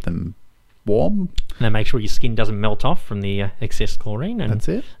keep them warm. And they make sure your skin doesn't melt off from the excess chlorine. And That's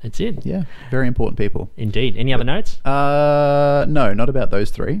it. That's it. Yeah, very important people. Indeed. Any other notes? No, not about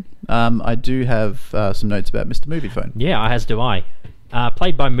those three. I do have some notes about Mr. Movie Phone. Yeah, as do I.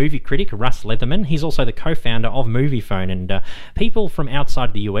 Played by movie critic Russ Leatherman. He's also the co-founder of MoviePhone, and people from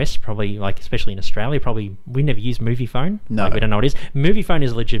outside the US, probably like especially in Australia, probably we never use MoviePhone. No. Like, we don't know what it is. MoviePhone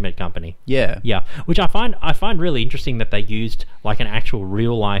is a legitimate company. Yeah. Yeah, which I find really interesting that they used like an actual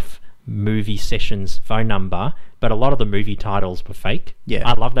real life movie sessions phone number, but a lot of the movie titles were fake. Yeah.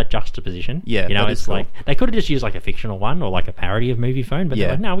 I love that juxtaposition. Yeah, you know, that is it's cool. like they could have just used like a fictional one or like a parody of MoviePhone, but Yeah.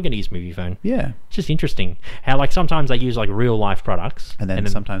 they're like, no, we're going to use MoviePhone. Yeah. It's just interesting how like sometimes they use like real life products And then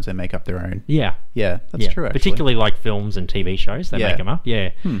sometimes they make up their own. yeah. Yeah, that's true, actually. Particularly like films and TV shows, they Yeah. make them up. Yeah,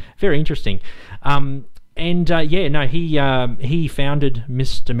 very interesting. He founded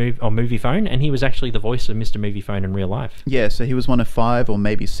MoviePhone, and he was actually the voice of Mr. MoviePhone in real life. Yeah, so he was one of 5 or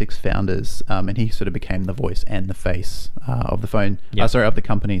maybe 6 founders, and he sort of became the voice and the face of the phone. Yep. Of the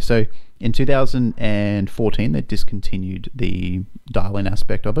company. So in 2014, they discontinued the dial-in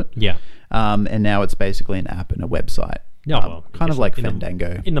aspect of it. Yeah. And now it's basically an app and a website. No, well, kind of yes, like in the-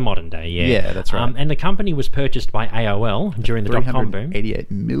 Fandango. In the modern day, yeah. Yeah, that's right. And the company was purchased by AOL during the dot-com boom. $388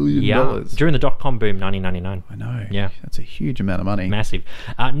 million. Yeah, during the dot-com boom, 1999. I know. Yeah. That's a huge amount of money. Massive.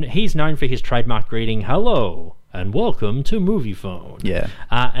 He's known for his trademark greeting, hello. and welcome to Movie Phone. Yeah.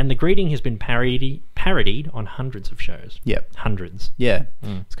 And the greeting has been parodied on hundreds of shows. Yep. Hundreds. Yeah.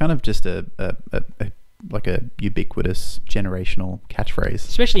 It's kind of just a ubiquitous generational catchphrase.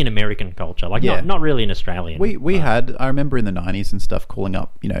 Especially in American culture. Like, Yeah. not really in Australian. We had, I remember in the 90s and stuff, calling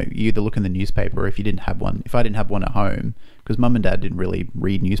up, you either look in the newspaper, or if you didn't have one, if I didn't have one at home, because mum and dad didn't really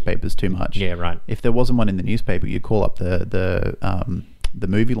read newspapers too much. Yeah, right. If there wasn't one in the newspaper, you'd call up the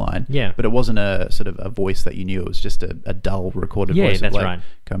movie line. Yeah. But it wasn't a sort of a voice that you knew. It was just a dull recorded Yeah, voice. that's of like, right.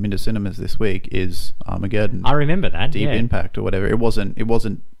 Coming to cinemas this week is Armageddon. I remember that. Deep yeah. Impact or whatever. It wasn't it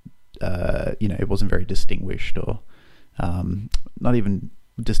wasn't very distinguished or not even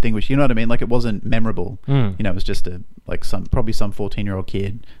distinguished. You know what I mean? Like, it wasn't memorable. It was just probably some 14-year-old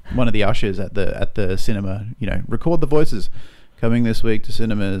kid, one of the ushers at the cinema. Record the voices. Coming this week to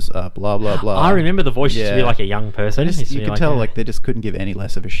cinemas, blah blah blah. I remember the voice used to be Yeah. like a young person. You could tell they just couldn't give any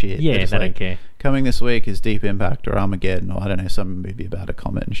less of a shit. Yeah, They're just they don't care. Coming this week is Deep Impact or Armageddon, or I don't know, some movie about a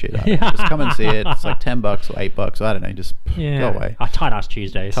comet and shit. I don't know. Just come and see it. It's like $10 or $8. I don't know. Just go away. Tight Ass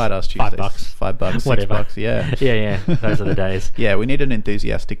Tuesdays. Tight Ass Tuesdays. $5. $5, Whatever. $6. Yeah. Yeah. Those are the days. Yeah, we need an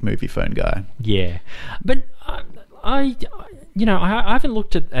enthusiastic movie phone guy. Yeah, but I haven't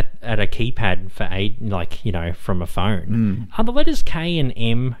looked at a keypad for from a phone. Are the letters K and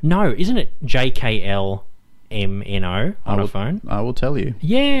M? No, isn't it JKLMNO on a phone? I will tell you.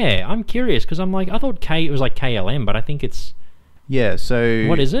 Yeah, I'm curious because I'm like, I thought it was like KLM, but I think it's Yeah, so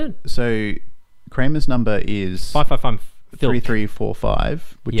what is it? So Kramer's number is 555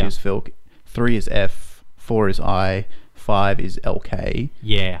 3345, which Yeah. is Filk. 3 is F, 4 is I, 5 is LK.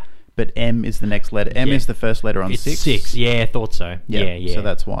 Yeah. But M is the next letter. M Yeah. is the first letter on It's 6. 6. Yeah, I thought so. Yeah, Yeah. so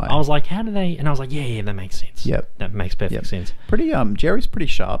that's why. I was like, how do they? And I was like, yeah, that makes sense. Yep. That makes perfect sense. Pretty Jerry's pretty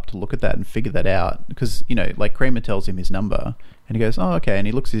sharp to look at that and figure that out, because like Kramer tells him his number and he goes, oh, okay, and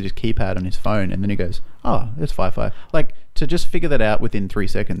he looks at his keypad on his phone and then he goes, oh, it's 55. Like, to just figure that out within 3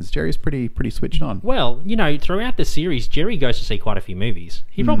 seconds, Jerry's pretty switched on. Well, throughout the series, Jerry goes to see quite a few movies.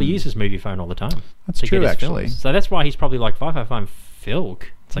 He probably uses movie phone all the time. That's to true, get his actually. films. So that's why he's probably like 555 Filk.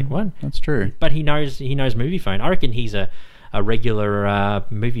 It's like, what? That's true. But he knows movie phone. I reckon he's a regular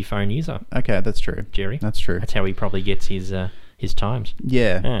movie phone user. Okay, that's true. Jerry. That's true. That's how he probably gets his times.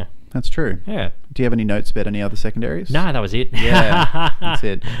 Yeah, Yeah. that's true. Yeah. Do you have any notes about any other secondaries? No, that was it. Yeah, that's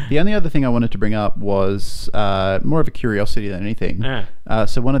it. The only other thing I wanted to bring up was more of a curiosity than anything. Yeah.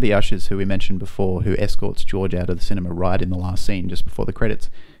 So one of the ushers who we mentioned before, who escorts George out of the cinema right in the last scene, just before the credits,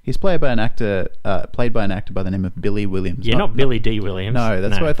 he's played by an actor by the name of Billy Williams. Yeah, not Billy D. Williams. No,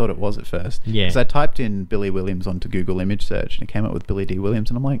 that's what I thought it was at first. Yeah. Because I typed in Billy Williams onto Google image search and it came up with Billy D. Williams,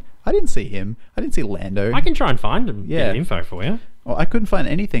 and I'm like, I didn't see him. I didn't see Lando. I can try and find a bit Yeah. of info for you. Well, I couldn't find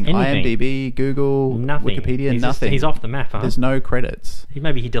anything. IMDb, Google, Nothing. Wikipedia, He's nothing. He's off the map, huh? There's no credits.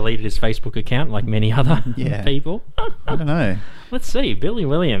 Maybe he deleted his Facebook account like many other Yeah. people. I don't know. Let's see. Billy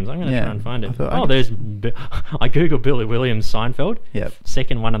Williams. I'm going to Yeah. try and find I it. thought- Oh, there's... I Googled Billy Williams Seinfeld. Yep.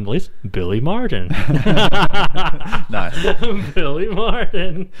 Second one on the list, Billy Martin. Nice. Billy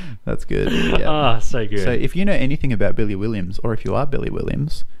Martin. That's good. Yeah. Oh, so good. So if you know anything about Billy Williams, or if you are Billy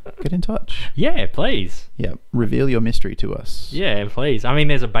Williams, get in touch. yeah, please. Yeah. Reveal your mystery to us. Yeah, please. I mean,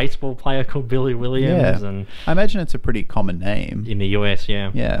 there's a baseball player called Billy Williams, Yeah. and I imagine it's a pretty common name. in the US,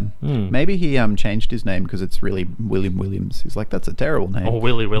 yeah. Yeah. Maybe he changed his name because it's really William Williams. He's like, that's a terrible name. Or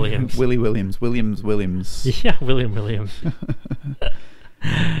Willie Williams. Willie Williams. Williams. Yeah, William Williams.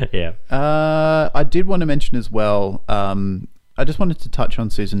 Yeah. I did want to mention as well, I just wanted to touch on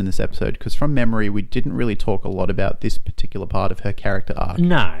Susan in this episode because from memory, we didn't really talk a lot about this particular part of her character arc.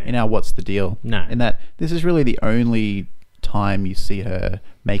 No. In our What's the Deal? No. In that this is really the only time you see her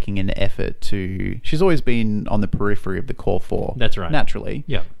making an effort to... She's always been on the periphery of the core four. That's right. Naturally.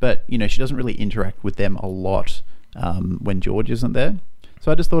 Yeah. But, she doesn't really interact with them a lot when George isn't there.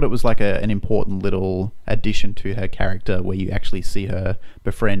 So I just thought it was like an important little addition to her character where you actually see her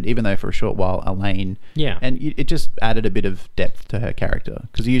befriend, even though for a short while, Elaine. Yeah. And it just added a bit of depth to her character.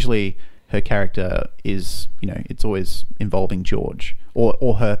 Because usually her character is, it's always involving George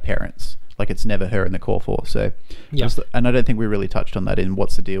or her parents. Like, it's never her in the core four. So, Yeah. and I don't think we really touched on that in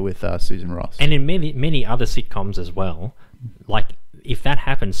What's the Deal with Susan Ross. And in many other sitcoms as well, like, if that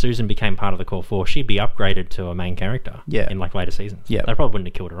happened, Susan became part of the core four, she'd be upgraded to a main character. Yeah. In like later seasons. Yeah. They probably wouldn't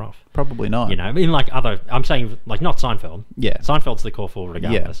have killed her off. Probably not. In like other, I'm saying like not Seinfeld. Yeah. Seinfeld's the core four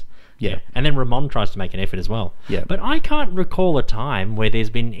regardless. Yeah. And then Ramon tries to make an effort as well. Yeah. But I can't recall a time where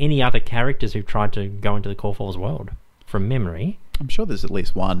there's been any other characters who've tried to go into the core four's world from memory. I'm sure there's at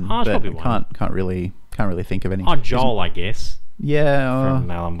least one. Oh, there's but probably one. Can't really think of any. Oh, Joel, I guess. Yeah.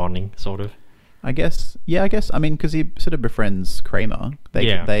 From Alan Bonding, sort of. I guess. Yeah, I guess. I mean, because he sort of befriends Kramer.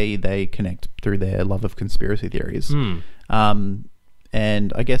 They connect through their love of conspiracy theories.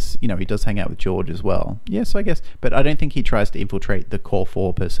 And I guess, he does hang out with George as well. Yes, I guess. But I don't think he tries to infiltrate the Core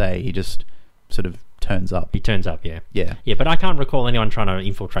 4 per se. He just sort of turns up. He turns up, yeah. Yeah. Yeah, but I can't recall anyone trying to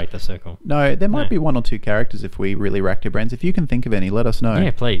infiltrate the circle. No, there might be one or two characters if we really racked our brains. If you can think of any, let us know.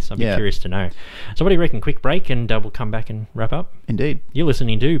 Yeah, please. I'd be curious to know. So what do you reckon? Quick break and we'll come back and wrap up? Indeed. You're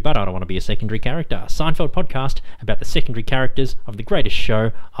listening to But I Don't Want to Be a Secondary Character, Seinfeld podcast about the secondary characters of the greatest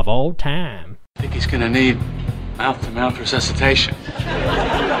show of all time. I think he's gonna need mouth-to-mouth resuscitation.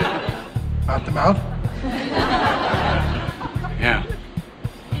 Mouth to mouth? Yeah.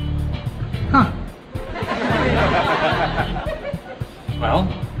 Huh. Well,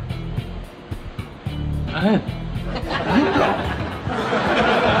 go ahead.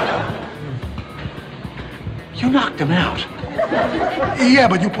 You knocked him out. Yeah,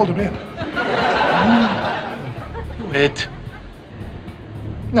 but you pulled him in. It.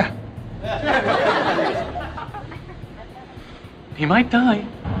 Nah. He might die.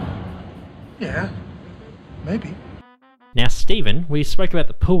 Yeah. Maybe. Now, Stephen, we spoke about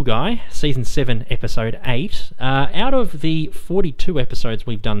The Pool Guy, Season 7, Episode 8. Out of the 42 episodes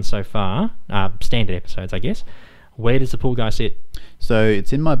we've done so far, standard episodes, I guess, where does The Pool Guy sit? So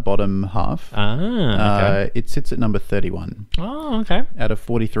it's in my bottom half. Okay. It sits at number 31. Oh, okay. Out of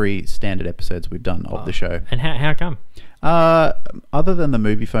 43 standard episodes we've done of the show. And how come? Other than the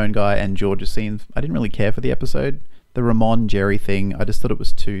movie phone guy and George's scenes, I didn't really care for the episode. The Ramon Jerry thing, I just thought it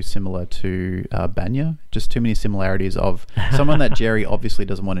was too similar to Banya. Just too many similarities of someone that Jerry obviously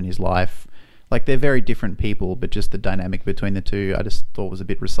doesn't want in his life. Like, they're very different people, but just the dynamic between the two, I just thought was a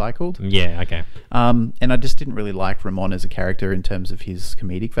bit recycled. Yeah, okay. And I just didn't really like Ramon as a character in terms of his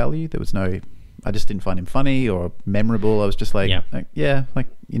comedic value. There was no... I just didn't find him funny or memorable. I was just like,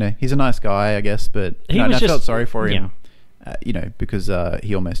 he's a nice guy, I guess, but I felt sorry for him, because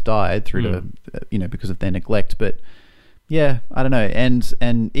he almost died through to, because of their neglect. But yeah, I don't know.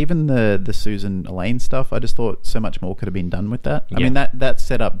 And even the Susan Elaine stuff, I just thought so much more could have been done with that. I mean, that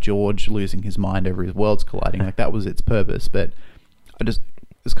set up George losing his mind over his worlds colliding. Like, that was its purpose. But it's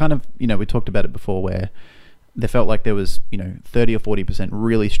kind of, we talked about it before where there felt like there was, 30 or 40%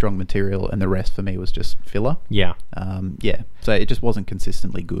 really strong material and the rest for me was just filler. Yeah. So it just wasn't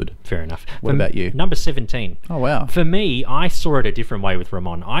consistently good. Fair enough. What about you? Number 17. Oh, wow. For me, I saw it a different way with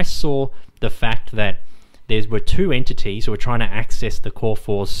Ramon. I saw the fact that there were two entities who were trying to access the Core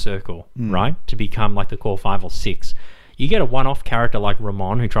 4's circle, right? To become like the Core 5 or 6. You get a one-off character like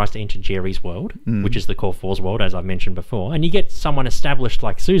Ramon who tries to enter Jerry's world, which is the Core 4's world, as I've mentioned before, and you get someone established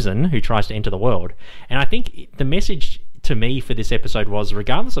like Susan who tries to enter the world. And I think the message to me for this episode was,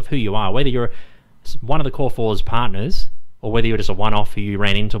 regardless of who you are, whether you're one of the Core 4's partners or whether you're just a one-off who you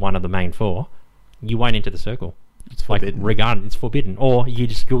ran into one of the main four, you won't enter the circle. It's forbidden. It's forbidden. Or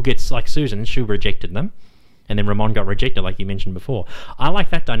you'll get like Susan, she rejected them, and then Ramon got rejected, like you mentioned before. I like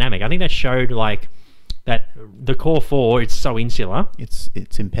that dynamic. I think that showed like that the Core 4, it's so insular. It's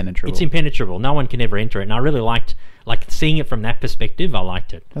impenetrable. It's impenetrable. No one can ever enter it. And I really liked, seeing it from that perspective, I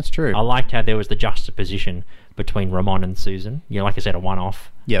liked it. That's true. I liked how there was the juxtaposition between Ramon and Susan. Like I said, a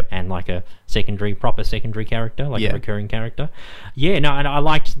one-off. Yep. And like a proper secondary character, like a recurring character. Yeah, no, and I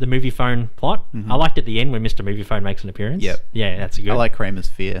liked the movie phone plot. I liked at the end when Mr. Movie Phone makes an appearance. Yep. Yeah, that's good. I like Kramer's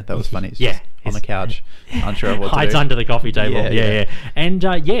fear. That was funny. He's just on the couch, unsure of what to do. Hides under the coffee table. Yeah. And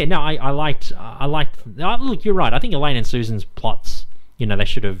I liked. Look, you're right. I think Elaine and Susan's plots, they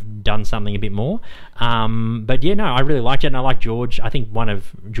should have done something a bit more. But I really liked it, and I like George. I think one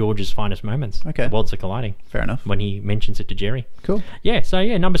of George's finest moments. Okay. Worlds are colliding. Fair enough. When he mentions it to Jerry. Cool. Yeah. So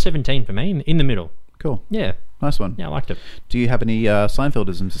number 17 for me, in the middle. Cool. Yeah. Nice one. Yeah, I liked it. Do you have any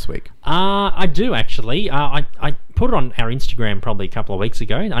Seinfeldisms this week? I do, actually. I put it on our Instagram probably a couple of weeks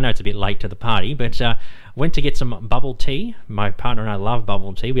ago. I know it's a bit late to the party, but went to get some bubble tea. My partner and I love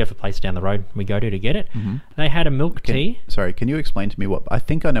bubble tea. We have a place down the road we go to get it. They had a milk tea. Sorry, can you explain to me what... I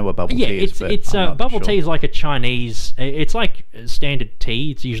think I know what bubble tea is, but it's I'm not bubble sure. tea is like a Chinese... It's like standard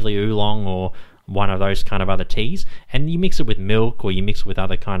tea. It's usually oolong or one of those kind of other teas, and you mix it with milk or you mix it with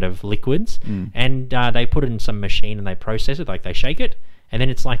other kind of liquids, and they put it in some machine and they process it, like they shake it, and then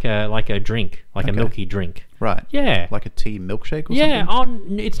it's like a drink, a milky drink. Right. Yeah. Like a tea milkshake or Yeah,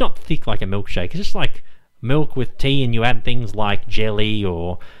 something? it's not thick like a milkshake. It's just like milk with tea, and you add things like jelly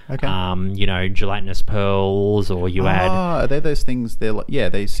or, gelatinous pearls, or you add... are they those things? They're like,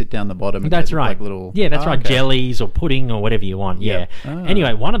 they sit down the bottom. And That's they look right. Like little... Yeah, that's right. Okay. Jellies or pudding or whatever you want. Yep. Yeah. Ah.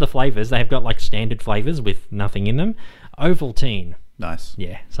 Anyway, one of the flavors, they have got like standard flavors with nothing in them. Ovaltine. Nice.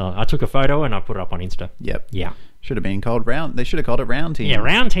 Yeah. So I took a photo and I put it up on Insta. Yep. Yeah. Should have been called round. They should have called it round tea. Yeah,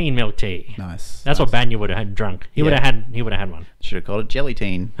 round teen milk tea. Nice. That's what Banya would have had drunk. He would have had one. Should have called it jelly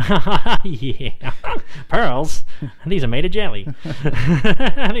teen. Yeah. Pearls. These are made of jelly.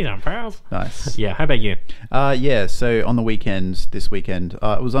 These aren't pearls. Nice. Yeah, how about you? Yeah, so on the weekend, this weekend,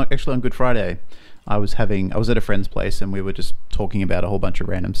 it was actually on Good Friday. I was at a friend's place and we were just talking about a whole bunch of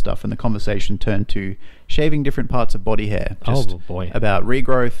random stuff, and the conversation turned to shaving different parts of body hair. Just about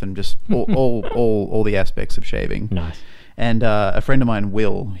regrowth and just all the aspects of shaving. Nice. And a friend of mine,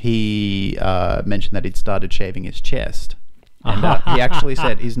 Will, he mentioned that he'd started shaving his chest. And he actually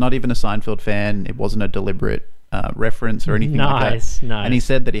said he's not even a Seinfeld fan. It wasn't a deliberate reference or anything like that. Nice. And he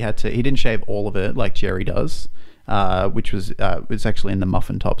said that he didn't shave all of it like Jerry does. Which was it's actually in the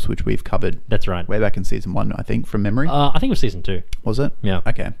muffin tops, which we've covered. That's right. Way back in season 1, I think, from memory. I think it was season 2. Was it? Yeah.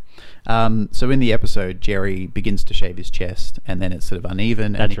 Okay. So in the episode, Jerry begins to shave his chest, and then it's sort of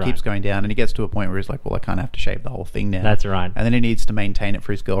uneven, and it keeps going down, and he gets to a point where he's like, well, I kind of have to shave the whole thing now. That's right. And then he needs to maintain it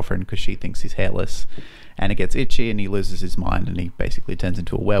for his girlfriend because she thinks he's hairless. And it gets itchy, and he loses his mind, and he basically turns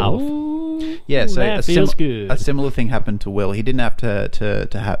into a werewolf. Oh, yeah, so that feels good. A similar thing happened to Will. He didn't have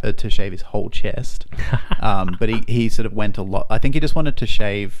to shave his whole chest, but he sort of went a lot. I think he just wanted to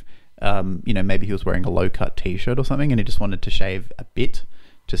shave. Maybe he was wearing a low cut T-shirt or something, and he just wanted to shave a bit,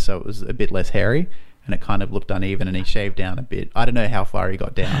 just so it was a bit less hairy. And it kind of looked uneven, and he shaved down a bit. I don't know how far he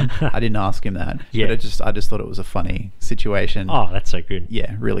got down. I didn't ask him that. Yeah. But I just thought it was a funny situation. Oh, that's so good.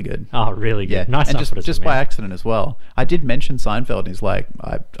 Yeah, really good. Oh, really good. Yeah. Nice. And just by accident as well. I did mention Seinfeld, and he's like,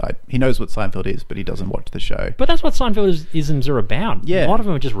 he knows what Seinfeld is, but he doesn't watch the show. But that's what Seinfeldisms are about. Yeah. A lot of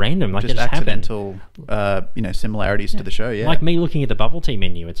them are just random, like just they just accidental, similarities to the show. Yeah. Like me looking at the bubble tea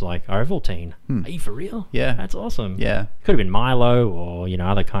menu, it's like Ovaltine. Are you for real? Yeah. That's awesome. Yeah. Could have been Milo or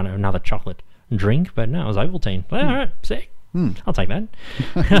other kind of another chocolate drink, but no, it was Ovaltine. Well, all right, sick. I'll take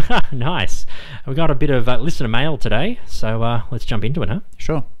that. Nice. We got a bit of listener mail today, so let's jump into it, huh?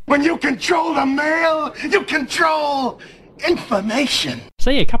 Sure. When you control the mail, you control information.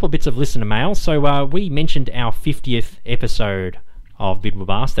 So yeah, a couple of bits of listener mail. So we mentioned our 50th episode of Bidwell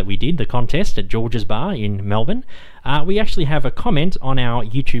Bass that we did, the contest at George's Bar in Melbourne. We actually have a comment on our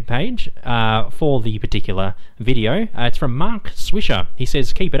YouTube page for the particular video. It's from Mark Swisher. He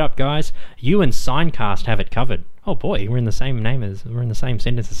says, "Keep it up, guys. You and Signcast have it covered." Oh boy, we're in the same sentence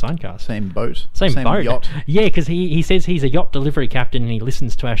as Signcast. Same boat. Same boat. Yacht. Yeah, because he says he's a yacht delivery captain and he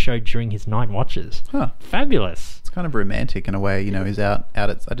listens to our show during his night watches. Huh. Fabulous. It's kind of romantic in a way, he's out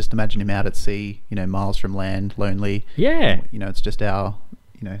at, I just imagine him out at sea, miles from land, lonely. Yeah. It's just our,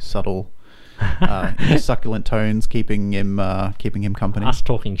 subtle, succulent tones keeping him company. Us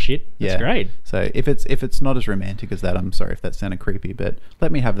talking shit. That's great. So if it's not as romantic as that, I'm sorry if that sounded creepy, but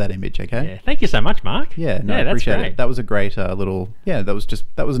let me have that image, okay? Yeah. Thank you so much, Mark. Yeah, I that's appreciate great. it. That was a great that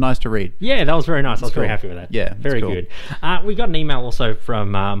was nice to read. Yeah, that was very nice. I was very cool. happy with that. Yeah, very cool. good. We got an email also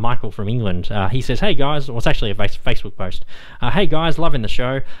from Michael from England. He says, "Hey guys," well, it's actually a Facebook post. "Hey guys, loving the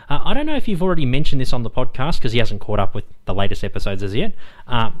show. I don't know if you've already mentioned this on the podcast because he hasn't caught up with the latest episodes as yet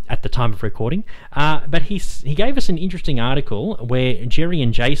at the time of recording. But he gave us an interesting article where Jerry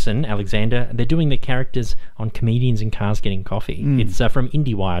and Jason Alexander, they're doing the characters on Comedians in Cars Getting Coffee. It's from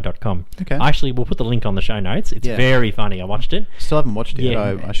IndieWire.com. Okay. Actually, we'll put the link on the show notes. It's very funny. I watched it. Still haven't watched it.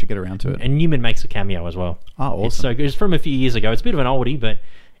 Yeah. I should get around to it. And Newman makes a cameo as well. Oh, awesome. It's so good. It's from a few years ago. It's a bit of an oldie, but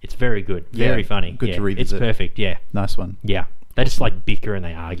it's very good. Very funny. Good to revisit. It's perfect. Yeah. Nice one. Yeah. They just bicker and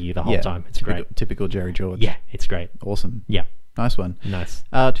they argue the whole time. It's great. Typical Jerry George. Yeah, it's great. Awesome. Yeah. Nice one. Nice.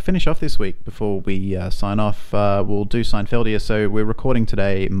 To finish off this week, before we sign off, we'll do Seinfeldia. So we're recording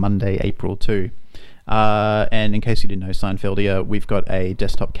today, Monday, April 2. And in case you didn't know Seinfeldia, we've got a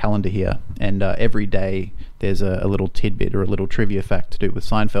desktop calendar here. And every day there's a little tidbit or a little trivia fact to do with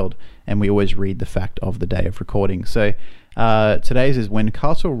Seinfeld. And we always read the fact of the day of recording. So today's is when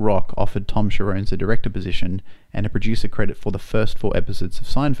Castle Rock offered Tom Sharones a director position and a producer credit for the first 4 episodes of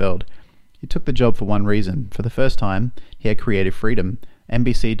Seinfeld. He took the job for one reason. For the first time, he had creative freedom.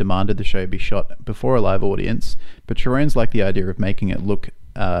 NBC demanded the show be shot before a live audience, but Sharones liked the idea of making it look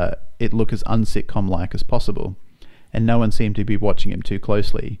as un-sitcom-like as possible, and no one seemed to be watching him too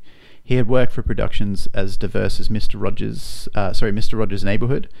closely. He had worked for productions as diverse as Mr. Rogers'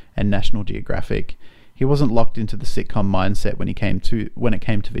 Neighborhood and National Geographic. He wasn't locked into the sitcom mindset when it came to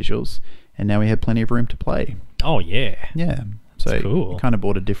visuals, and now he had plenty of room to play. Oh, yeah. Yeah. So cool. he kind of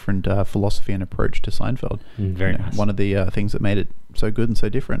brought a different philosophy and approach to Seinfeld. Very nice. One of the things that made it so good and so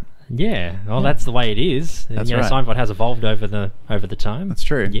different. Yeah. Well, that's the way it is. That's right. Seinfeld has evolved over the time. That's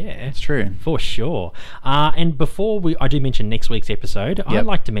true. Yeah. It's true. For sure. And before I do mention next week's episode, I'd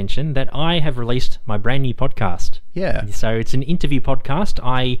like to mention that I have released my brand new podcast. Yeah. So it's an interview podcast.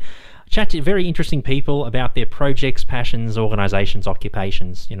 I chat to very interesting people about their projects, passions, organisations,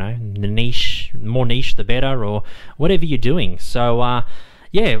 occupations. The niche, more niche the better, or whatever you're doing. So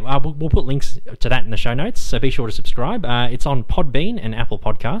we'll put links to that in the show notes, so be sure to subscribe. It's on Podbean and Apple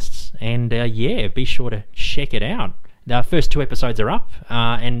Podcasts, and be sure to check it out. The first 2 episodes are up,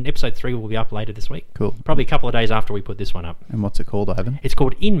 and episode 3 will be up later this week. Cool. Probably a couple of days after we put this one up. And what's it called, Ivan? It's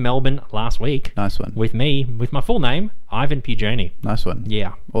called In Melbourne Last Week. Nice one. With me, with my full name, Ivan Pugioni. Nice one.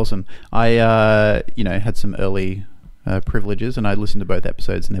 Yeah. Awesome. I, had some early privileges, and I listened to both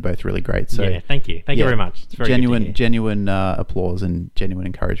episodes, and they're both really great. So yeah, thank you very much. It's very genuine applause and genuine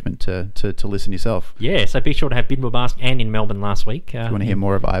encouragement to listen yourself. Yeah, so be sure to have Bidwellbask and In Melbourne Last Week. Do you want to hear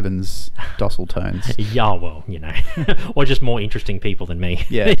more of Ivan's docile tones? Yeah, well, or just more interesting people than me.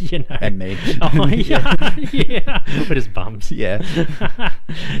 Yeah, and me. Oh, yeah. We're just bums. Yeah.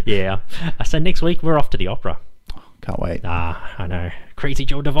 Yeah. So next week we're off to the opera. Can't wait. I know. Crazy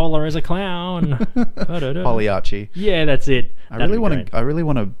Joe Davola as a clown. Pagliacci. Yeah, that's it. I really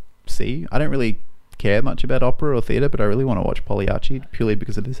want to see. I don't really care much about opera or theatre, but I really want to watch Pagliacci purely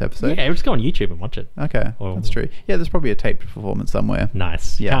because of this episode. Yeah, just go on YouTube and watch it. Okay, that's true. Yeah, there's probably a taped performance somewhere.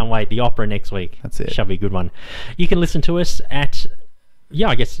 Nice. Yeah. Can't wait. The opera next week. That's it. Shall be a good one. You can listen to us at,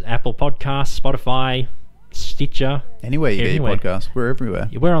 Apple Podcasts, Spotify, Stitcher. Anywhere you get your podcast, we're everywhere.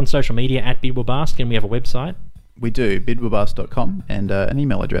 We're on social media at Bidwellbask, and we have a website. We do, bidwellbask.com, and an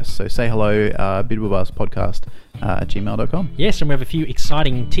email address. So say hello, bidwellbaskpodcast at gmail.com. Yes, and we have a few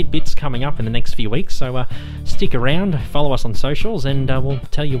exciting tidbits coming up in the next few weeks, so stick around, follow us on socials, and we'll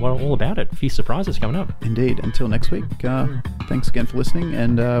tell you all about it. A few surprises coming up. Indeed. Until next week, thanks again for listening,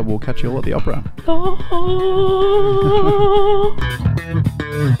 and we'll catch you all at the opera.